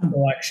cultivar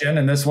collection.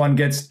 And this one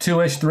gets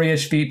 2-ish,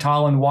 3-ish feet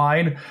tall and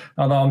wide.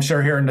 Although I'm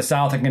sure here in the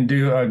South, it can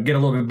get a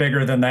little bit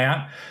bigger than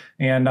that.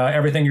 And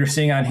everything you're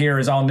seeing on here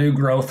is all new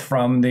growth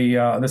from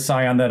the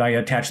scion that I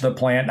attached to the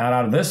plant. Now,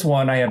 out of this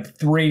one, I have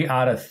 3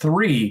 out of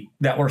 3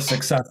 that were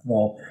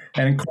successful.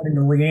 And according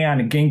to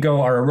Leanne, ginkgo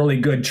are a really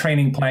good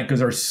training plant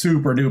because they're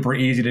super duper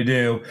easy to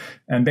do.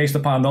 And based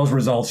upon those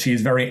results,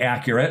 she's very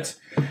accurate.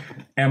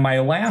 And my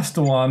last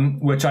one,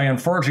 which I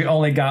unfortunately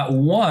only got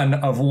 1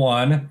 of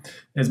 1,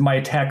 is my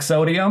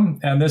Taxodium.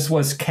 And this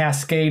was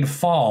Cascade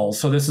Falls.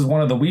 So this is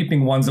one of the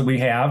weeping ones that we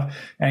have.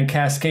 And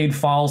Cascade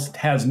Falls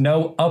has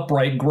no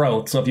upright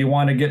growth. So if you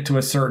want to get to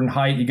a certain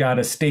height, you got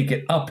to stake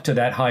it up to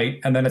that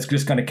height. And then it's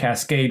just going to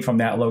cascade from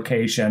that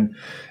location.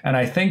 And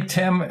I think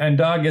Tim and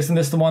Doug, isn't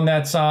this the one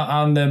that's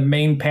on the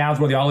main path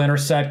where they all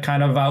intersect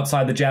kind of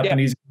outside the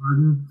Japanese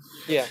garden?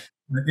 Yeah.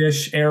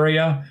 Ish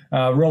area.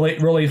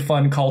 Really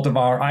fun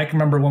cultivar. I can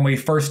remember when we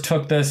first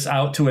took this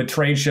out to a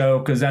trade show,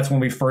 because that's when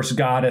we first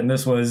got it. And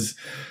this was,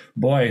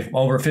 boy,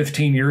 over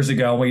 15 years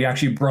ago. We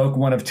actually broke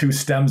one of 2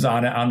 stems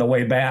on it on the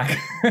way back.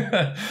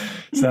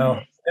 So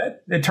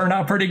it turned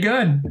out pretty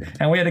good.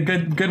 And we had a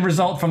good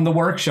result from the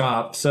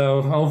workshop. So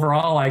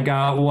overall, I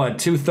got,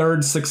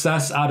 2/3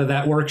 success out of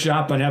that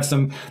workshop, and have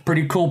some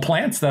pretty cool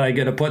plants that I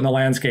get to put in the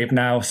landscape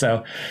now.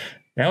 So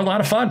yeah, a lot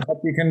of fun.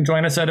 Hope you can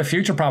join us at a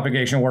future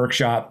propagation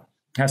workshop.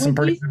 Has some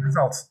pretty good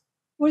results.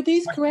 Were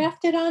these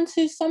grafted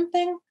onto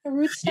something, a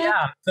rootstock?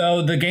 Yeah.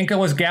 So the ginkgo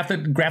was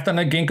grafted on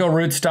the ginkgo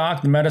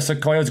rootstock. The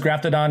metasequoia was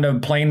grafted onto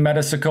plain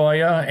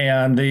metasequoia,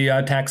 and the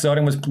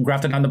taxodium was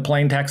grafted onto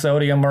plain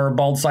taxodium or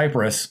bald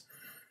cypress.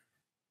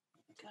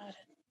 Got it.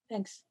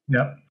 Thanks.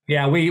 Yep.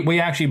 Yeah,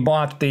 we actually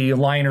bought the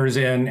liners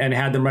in and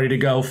had them ready to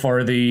go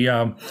for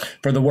the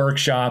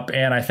workshop.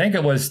 And I think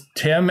it was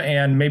Tim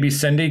and maybe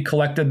Cindy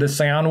collected the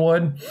scion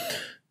wood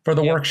for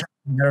the workshop.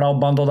 They're all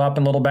bundled up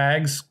in little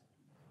bags.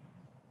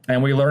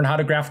 And we learned how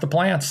to graft the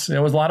plants. It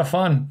was a lot of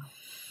fun.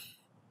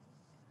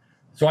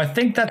 So I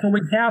think that's what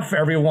we have for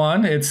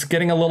everyone. It's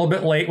getting a little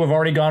bit late. We've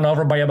already gone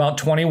over by about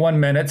 21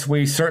 minutes.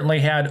 We certainly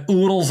had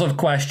oodles of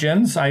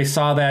questions. I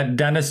saw that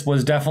Dennis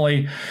was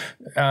definitely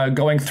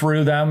going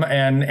through them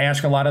and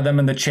answering a lot of them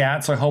in the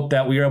chat. So I hope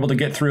that we were able to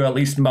get through at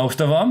least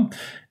most of them.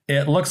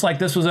 It looks like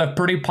this was a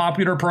pretty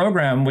popular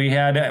program. We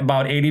had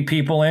about 80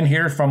 people in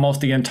here for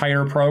almost the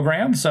entire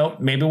program. So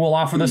maybe we'll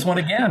offer this one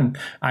again.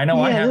 I know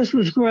I have. This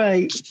was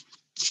great.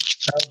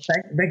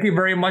 Thank you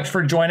very much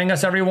for joining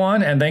us,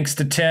 everyone. And thanks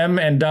to Tim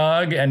and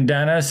Doug and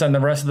Dennis and the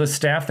rest of the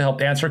staff that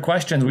helped answer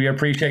questions. We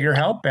appreciate your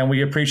help, and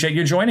we appreciate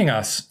you joining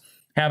us.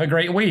 Have a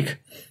great week.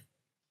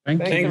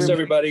 Thanks,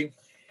 everybody.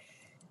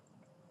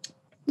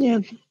 Yeah,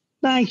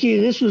 thank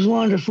you. This was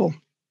wonderful.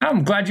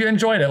 I'm glad you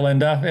enjoyed it,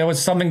 Linda. It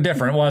was something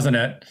different, wasn't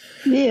it?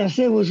 Yes,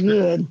 it was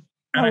good.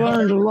 I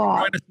learned a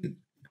lot.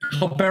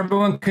 Hope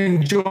everyone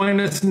can join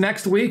us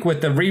next week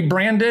with the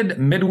rebranded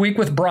Midweek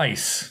with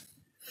Bryce.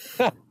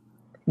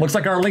 Looks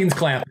like Arlene's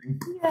clapping.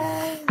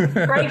 Yay.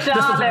 Great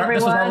job, everyone.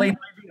 This was Arlene,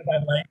 by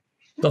the way.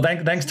 So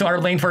thanks to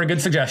Arlene for a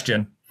good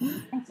suggestion.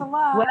 Thanks, Thanks a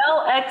lot.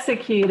 Well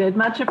executed.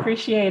 Much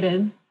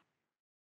appreciated.